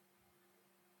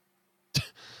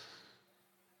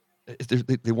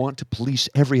 They want to police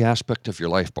every aspect of your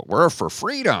life, but we're for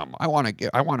freedom. I want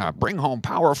to bring home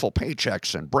powerful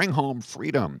paychecks and bring home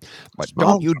freedom. But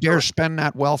don't you dare spend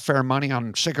that welfare money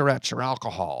on cigarettes or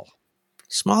alcohol.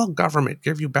 Small government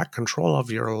give you back control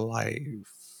of your life.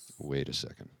 Wait a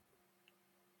second.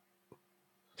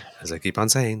 As I keep on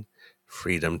saying,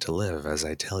 freedom to live as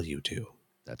I tell you to.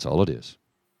 That's all it is.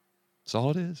 That's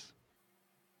all it is.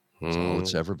 That's all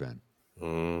it's ever been.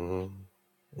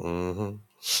 Mm-hmm. Mm-hmm.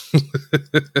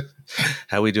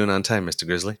 How we doing on time, Mr.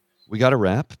 Grizzly? We got a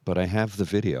wrap, but I have the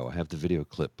video. I have the video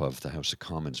clip of the House of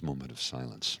Commons moment of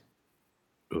silence.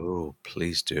 Oh,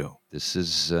 please do. This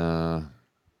is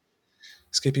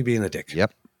Skippy being a dick.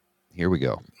 Yep. Here we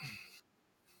go.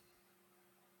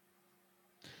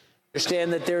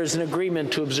 Understand that there is an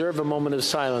agreement to observe a moment of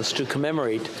silence to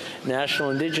commemorate National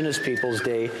Indigenous Peoples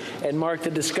Day and mark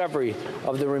the discovery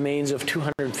of the remains of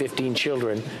 215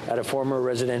 children at a former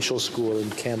residential school in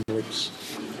Kamloops.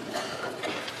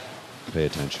 Pay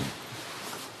attention.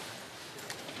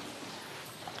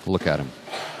 Look at him.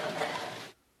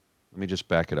 Let me just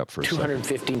back it up for a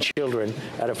 215 children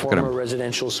at a former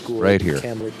residential school right in here.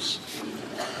 Kamloops.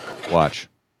 Watch.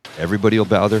 Everybody will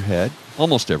bow their head.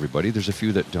 Almost everybody. There's a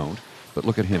few that don't. But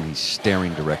look at him. He's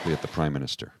staring directly at the Prime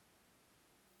Minister.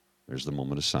 There's the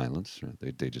moment of silence.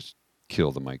 They just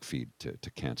kill the mic feed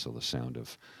to cancel the sound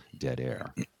of dead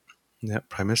air. Yeah,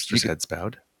 Prime Minister's head's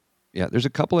bowed. Yeah, there's a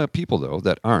couple of people, though,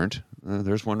 that aren't.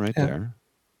 There's one right there.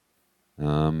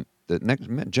 The next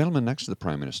gentleman next to the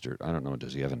Prime Minister, I don't know,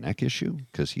 does he have a neck issue?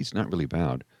 Because he's not really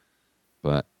bowed.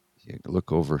 But you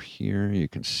look over here, you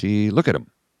can see, look at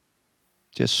him.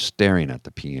 Just staring at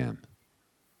the PM.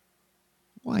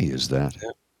 Why is that? Yeah.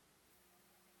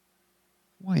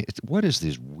 Why? What is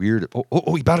this weird?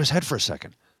 Oh, he bowed his head for a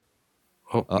second.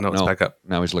 Oh, no, it's back up.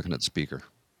 Now he's looking at the speaker.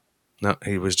 No,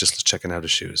 he was just checking out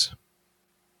his shoes.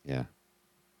 Yeah.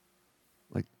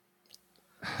 Like.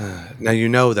 Now you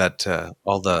know that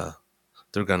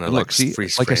they're going to Look, see,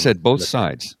 freeze like I frame said, both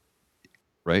sides.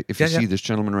 Right? If you see this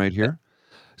gentleman right here.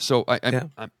 So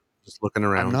I'm just looking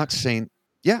around. I'm not saying...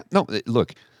 Yeah, no,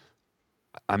 look,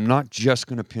 I'm not just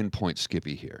going to pinpoint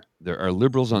Skippy here. There are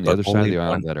liberals on the other side of the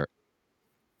aisle that are...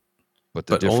 But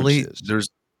the difference is...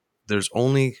 There's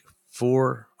only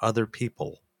 4 other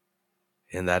people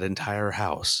in that entire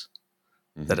house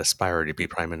that aspire to be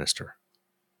Prime Minister.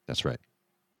 That's right.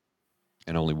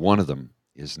 And only one of them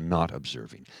is not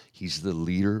observing. He's the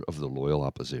leader of the loyal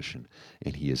opposition,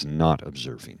 and he is not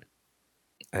observing.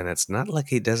 And it's not like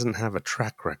he doesn't have a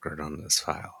track record on this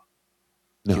file.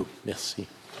 No. Merci.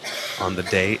 On the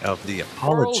day of the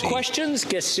Oral apology. questions,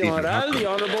 question orale, the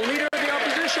Honourable Leader of the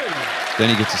Opposition. Then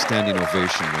he gets a standing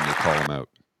ovation when they call him out.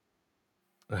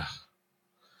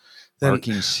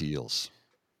 Barking seals.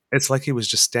 It's like he was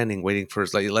just standing waiting for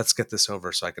his, like, let's get this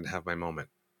over so I can have my moment.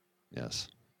 Yes.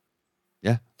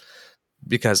 Yeah.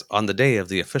 Because on the day of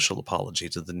the official apology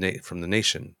to from the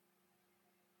nation,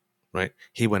 right,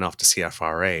 he went off to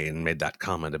CFRA and made that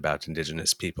comment about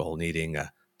Indigenous people needing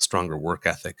a stronger work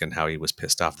ethic and how he was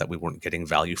pissed off that we weren't getting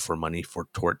value for money for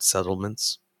tort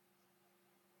settlements,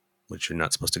 which you're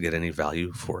not supposed to get any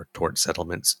value for tort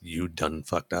settlements. You done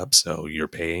fucked up, so you're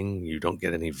paying. You don't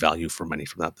get any value for money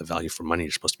from that. The value for money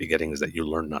you're supposed to be getting is that you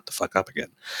learn not to fuck up again.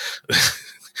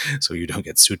 So you don't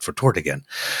get sued for tort again.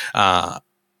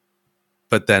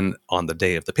 But then on the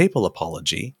day of the papal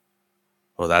apology,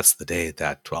 well, that's the day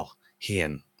that, well, he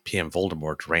and PM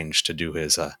Voldemort arranged to do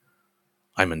his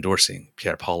I'm endorsing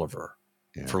Pierre Poliver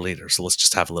for leader. So let's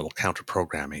just have a little counter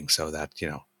programming so that, you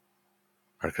know,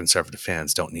 our conservative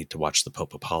fans don't need to watch the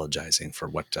Pope apologizing for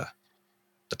what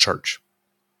the church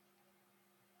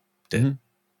did.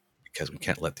 Because we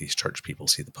can't let these church people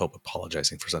see the Pope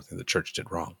apologizing for something the church did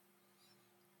wrong.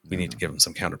 We need to give them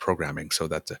some counter programming so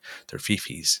that their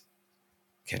fifis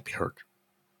can't be hurt.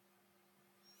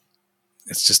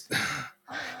 it's just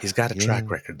he's got a track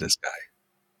Yeah. record, this guy.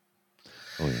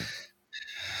 Oh yeah.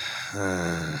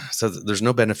 So there's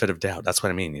no benefit of doubt. That's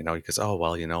what I mean, because, oh,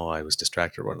 well, I was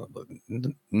distracted.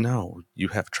 No, you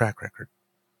have a track record.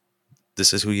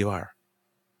 This is who you are.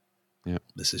 Yeah.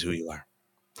 This is who you are.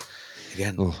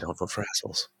 Again, Oh, don't vote for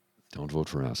assholes. don't vote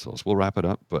for assholes. We'll wrap it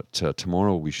up, but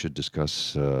tomorrow we should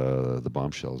discuss the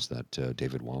bombshells that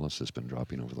David Wallace has been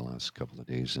dropping over the last couple of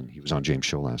days. And he was on James'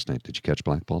 show last night. Did you catch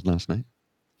Blackballed last night?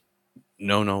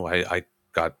 No, I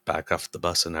got back off the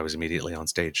bus and I was immediately on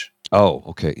stage. Oh,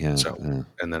 okay, yeah. So, and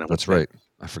then I went That's to bed. right.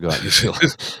 I forgot you're still.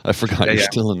 I forgot Yeah, you're yeah.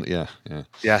 still in. Yeah.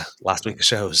 Yeah, last week of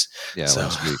shows. Yeah, So,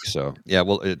 last week. So yeah,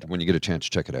 well, when you get a chance,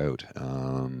 check it out.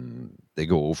 They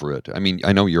go over it. I mean,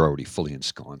 I know you're already fully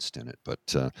ensconced in it, but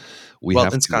we well,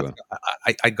 have in to. Scott,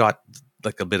 I got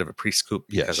like a bit of a pre-scoop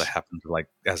because I Yes, happened to, like,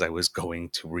 as I was going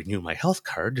to renew my health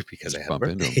card because I just had a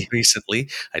bump into birthday him. recently,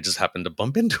 I just happened to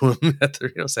bump into him at the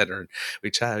radio center, and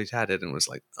we chatted and was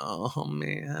like, "Oh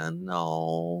man,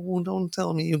 no, don't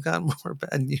tell me you got more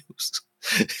bad news."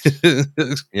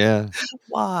 Yeah,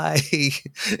 Why?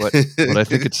 but I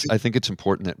think it's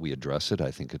important that we address it.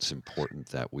 I think it's important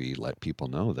that we let people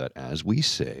know that, as we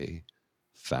say,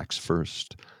 facts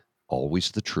first,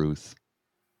 always the truth.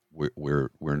 We're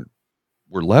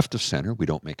left of center. We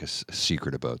don't make a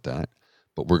secret about that,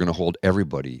 but we're going to hold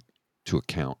everybody to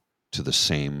account to the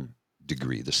same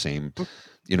degree, the same,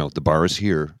 the bar is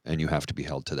here and you have to be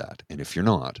held to that. And if you're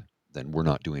not, then we're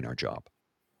not doing our job.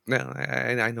 No,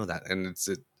 I know that, and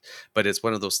but it's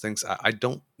one of those things. I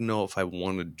don't know if I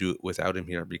want to do it without him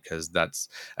here, because that's,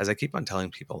 as I keep on telling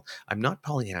people, I'm not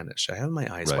Pollyannish. I have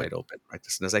my eyes Right. wide open, right?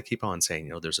 And as I keep on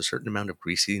saying, there's a certain amount of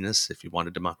greasiness if you want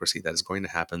a democracy that is going to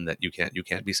happen. That you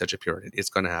can't be such a Puritan.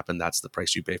 It's going to happen. That's the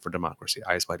price you pay for democracy.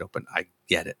 Eyes wide open. I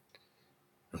get it.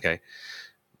 Okay,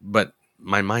 but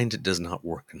my mind does not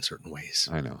work in certain ways.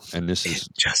 I know. And this It is,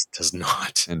 just does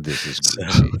not. and this is So,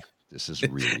 greasy. This is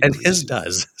really and his greasy.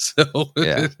 does. So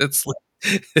Yeah. it's like,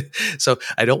 so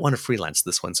I don't want to freelance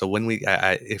this one. So when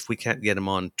if we can't get him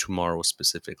on tomorrow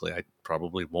specifically, I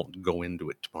probably won't go into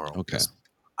it tomorrow, Okay. because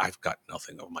I've got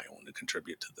nothing of my own to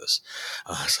contribute to this.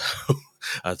 So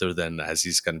other than, as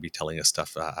he's going to be telling us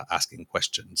stuff, asking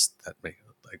questions that may,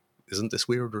 like, isn't this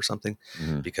weird or something?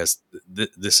 Mhm. Because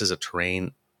this is a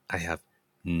terrain I have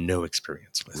no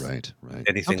experience with. Right.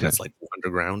 Anything Okay. that's like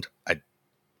underground,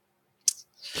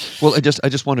 Well, I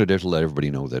just wanted to let everybody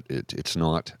know that it's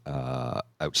not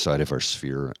outside of our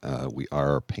sphere. We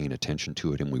are paying attention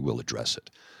to it, and we will address it.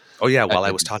 Oh yeah, I, while I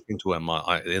I, was talking to him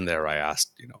in there, I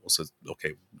asked, so,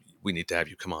 okay, we need to have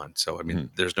you come on. So I mean,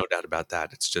 Mhm. there's no doubt about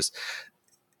that. It's just,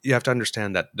 you have to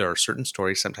understand that there are certain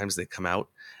stories, sometimes they come out,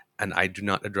 and I do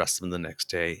not address them the next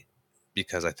day,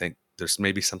 because I think there's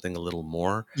maybe something a little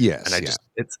more, and Yes.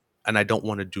 Yeah. I don't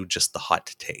want to do just the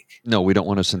hot take. No, we don't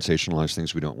want to sensationalize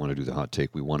things. We don't want to do the hot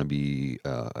take. We want to be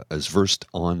as versed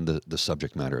on the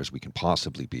subject matter as we can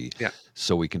possibly be, Yeah.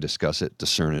 so we can discuss it,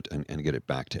 discern it, and get it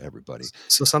back to everybody.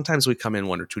 So sometimes we come in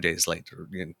 1 or 2 days later,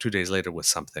 2 days later with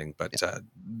something, but Yeah.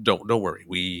 don't worry,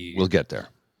 We'll get there.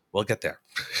 we'll get there.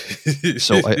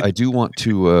 So I do want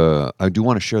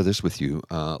to share this with you.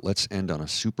 Let's end on a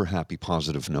super happy,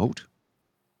 positive note.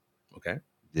 Okay.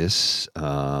 This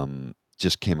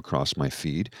just came across my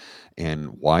feed, and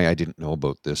why I didn't know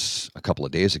about this a couple of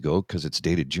days ago, because it's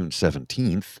dated June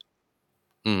 17th,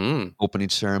 Mm-hmm. opening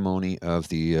ceremony of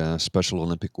the Special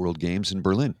Olympic World Games in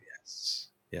Berlin.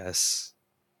 Yes.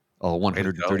 All Way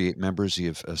to go. 138 members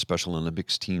of Special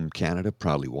Olympics Team Canada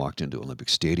proudly walked into Olympic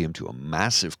Stadium to a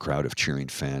massive crowd of cheering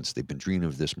fans. They've been dreaming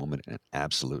of this moment and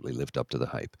absolutely lived up to the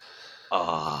hype.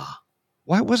 Ah,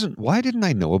 Why didn't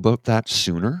I know about that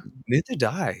sooner? neither did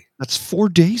I. That's 4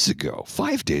 days ago,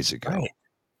 5 days ago. Right.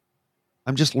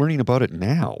 I'm just learning about it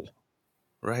now.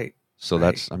 Right. So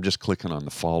Right. I'm just clicking on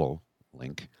the follow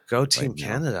link Go right Team now.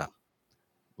 Canada.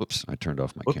 Whoops, I turned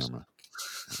off my Whoops. camera.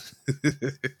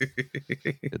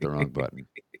 Hit the wrong button.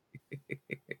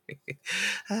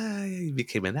 You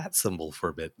became an at symbol for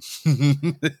a bit.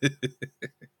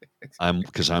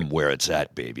 Because I'm where it's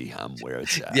at, baby. I'm where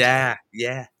it's at.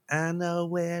 Yeah. I know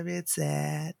where it's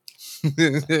at.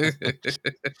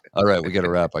 All right, we got to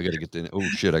wrap. I got to get to. Oh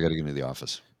shit, I got to get into the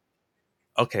office.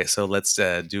 Okay, so let's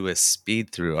do a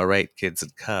speed through. All right, kids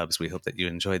and cubs, we hope that you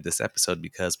enjoyed this episode,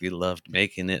 because we loved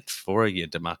making it for you.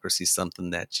 Democracy is something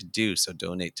that you do, so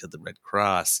donate to the Red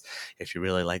Cross. If you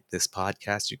really like this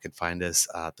podcast, you can find us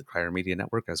at the Crier Media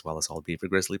Network, as well as all Beaver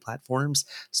Grizzly platforms.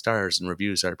 Stars and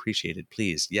reviews are appreciated.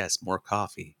 Please, yes, more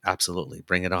coffee. Absolutely,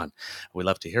 bring it on. We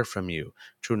love to hear from you.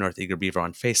 True North Eager Beaver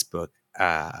on Facebook,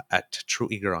 at True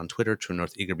Eager on Twitter, True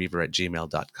North Eager Beaver at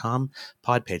gmail.com,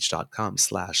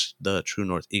 podpage.com/the True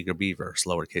North Eager Beaver,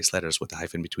 lowercase letters with a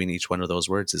hyphen between each one of those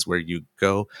words is where you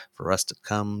go for us to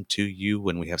come to you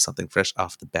when we have something fresh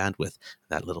off the bandwidth.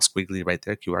 That little squiggly right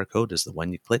there, QR code, is the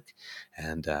one you click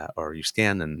and or you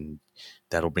scan, and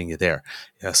that'll bring you there.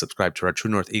 Subscribe to our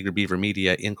True North Eager Beaver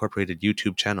Media Incorporated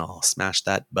YouTube channel. Smash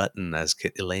that button, as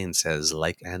Kit Elaine says.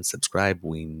 Like and subscribe.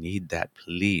 We need that,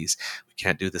 please. We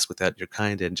can't do this without your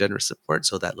kind and generous support,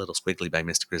 so that little squiggly by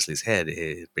Mr. Grizzly's head,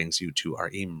 it brings you to our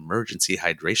emergency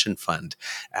hydration fund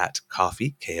at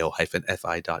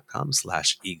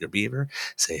ko-fi.com/eagerbeaver.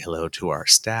 Say hello to our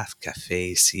staff,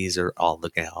 Cafe Caesar, all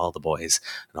the boys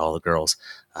and all the girls.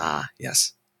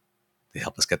 Yes, they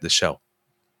help us get this show.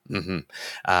 We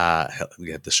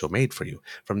have the show made for you.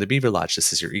 From the Beaver Lodge,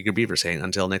 this is your Eager Beaver saying,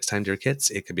 until next time, dear kids,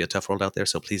 it could be a tough world out there,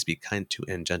 so please be kind to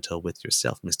and gentle with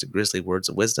yourself. Mr. Grizzly, words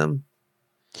of wisdom?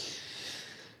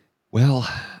 Well,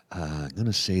 I'm going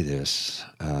to say this.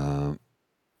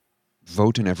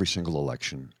 Vote in every single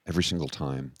election, every single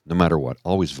time, no matter what.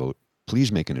 Always vote.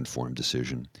 Please make an informed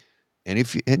decision. And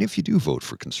if you do vote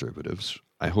for Conservatives,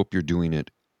 I hope you're doing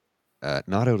it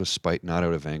not out of spite, not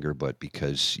out of anger, but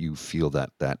because you feel that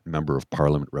that member of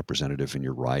parliament representative in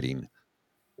your riding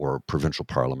or provincial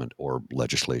parliament or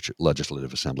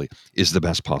legislative assembly is the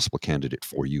best possible candidate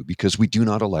for you, because we do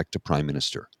not elect a prime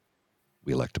minister.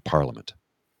 We elect a parliament.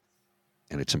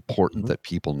 And it's important that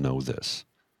people know this.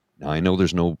 Now, I know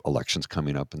there's no elections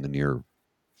coming up in the near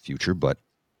future, but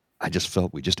I just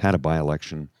felt we just had a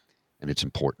by-election, and it's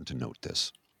important to note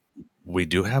this. We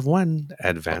do have one.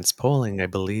 Advanced polling, I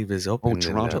believe, is open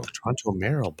Toronto. in the Toronto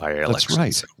mayoral by-election. That's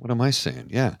right. So what am I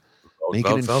saying? Yeah. vote, Make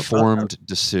vote, an vote, informed vote.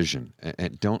 decision,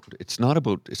 and don't. It's not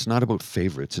about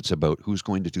favorites. It's about who's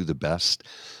going to do the best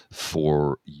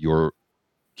for your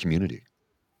community.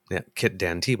 Yeah, Kit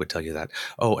Dan T would tell you that.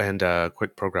 Oh, and a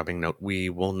quick programming note: we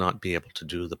will not be able to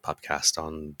do the podcast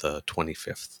on the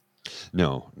 25th.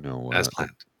 No, as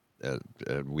planned.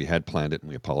 We had planned it, and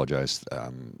we apologize.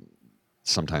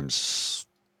 Sometimes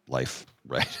life,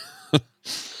 right?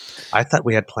 I thought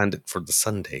we had planned it for the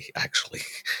Sunday, actually,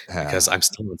 because I'm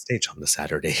still on stage on the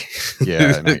Saturday.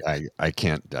 Yeah, and I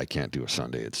can't do a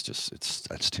Sunday.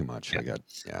 That's too much.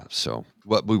 Yeah. So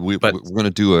what we're going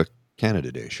to do a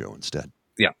Canada Day show instead.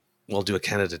 Yeah, we'll do a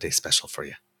Canada Day special for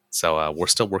you. So we're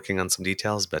still working on some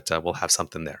details, but we'll have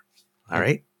something there. All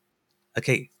right.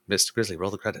 Okay, Mr. Grizzly,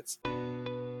 roll the credits.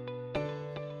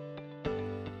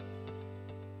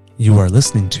 You are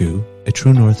listening to a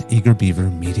True North Eager Beaver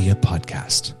Media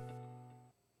Podcast.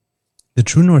 The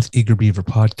True North Eager Beaver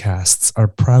podcasts are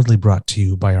proudly brought to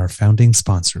you by our founding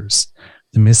sponsors,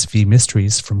 the Miss V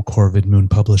Mysteries from Corvid Moon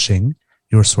Publishing,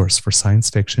 your source for science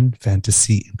fiction,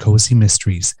 fantasy, and cozy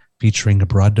mysteries featuring a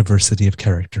broad diversity of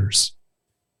characters.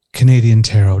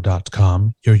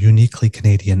 CanadianTarot.com, your uniquely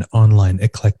Canadian online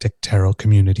eclectic tarot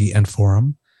community and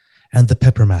forum, and The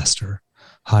Peppermaster,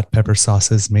 hot pepper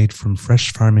sauces made from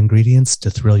fresh farm ingredients to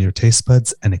thrill your taste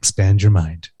buds and expand your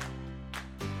mind.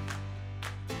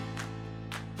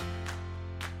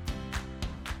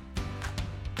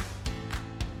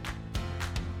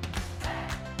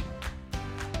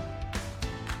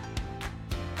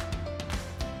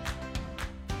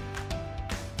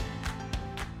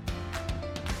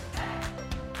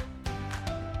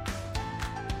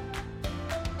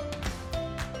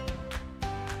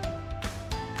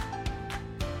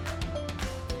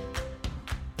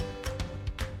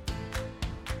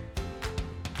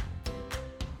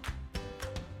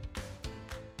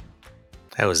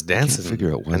 I was dancing,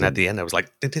 figure out and at the end, I was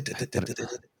like,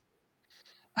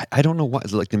 I don't know why.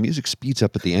 Like the music speeds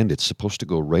up at the end. It's supposed to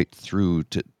go right through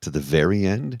to the very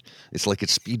end. It's like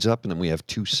it speeds up, and then we have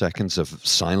 2 seconds of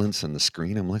silence on the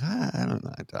screen. I'm like, I don't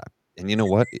know. And you know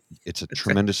what? It's a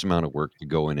tremendous amount of work to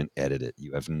go in and edit it.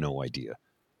 You have no idea.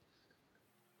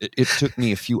 It took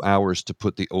me a few hours to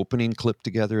put the opening clip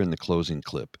together and the closing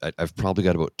clip. I've probably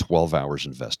got about 12 hours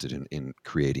invested in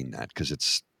creating that,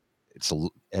 because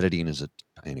editing is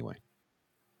anyway.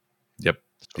 Yep,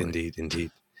 Sorry.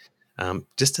 indeed.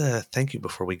 Just a thank you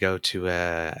before we go to,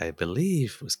 I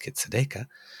believe it was Kit Sadeka,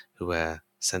 who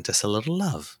sent us a little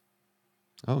love.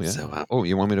 Oh, yeah. So,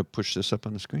 you want me to push this up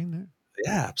on the screen there?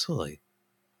 Yeah, absolutely.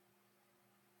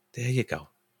 There you go.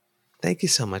 Thank you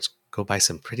so much. Go buy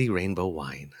some pretty rainbow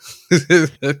wine.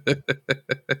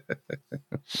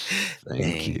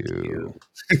 Thank you.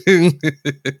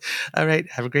 All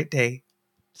right. Have a great day.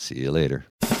 See you later.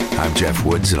 I'm Jeff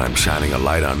Woods, and I'm shining a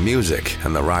light on music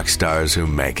and the rock stars who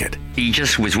make it. He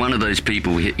just was one of those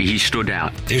people, he stood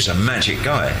out. He was a magic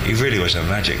guy. He really was a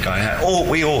magic guy.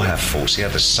 We all have faults. He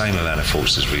had the same amount of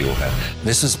faults as we all had.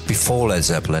 This was before Led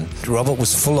Zeppelin. Robert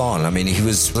was full on. I mean, he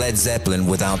was Led Zeppelin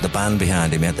without the band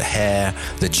behind him. He had the hair,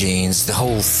 the jeans, the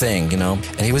whole thing, you know,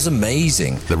 and he was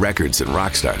amazing. The Records and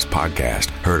Rockstars podcast,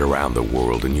 heard around the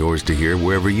world and yours to hear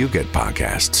wherever you get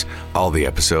podcasts. All the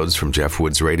episodes from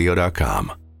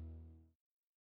JeffWoodsRadio.com.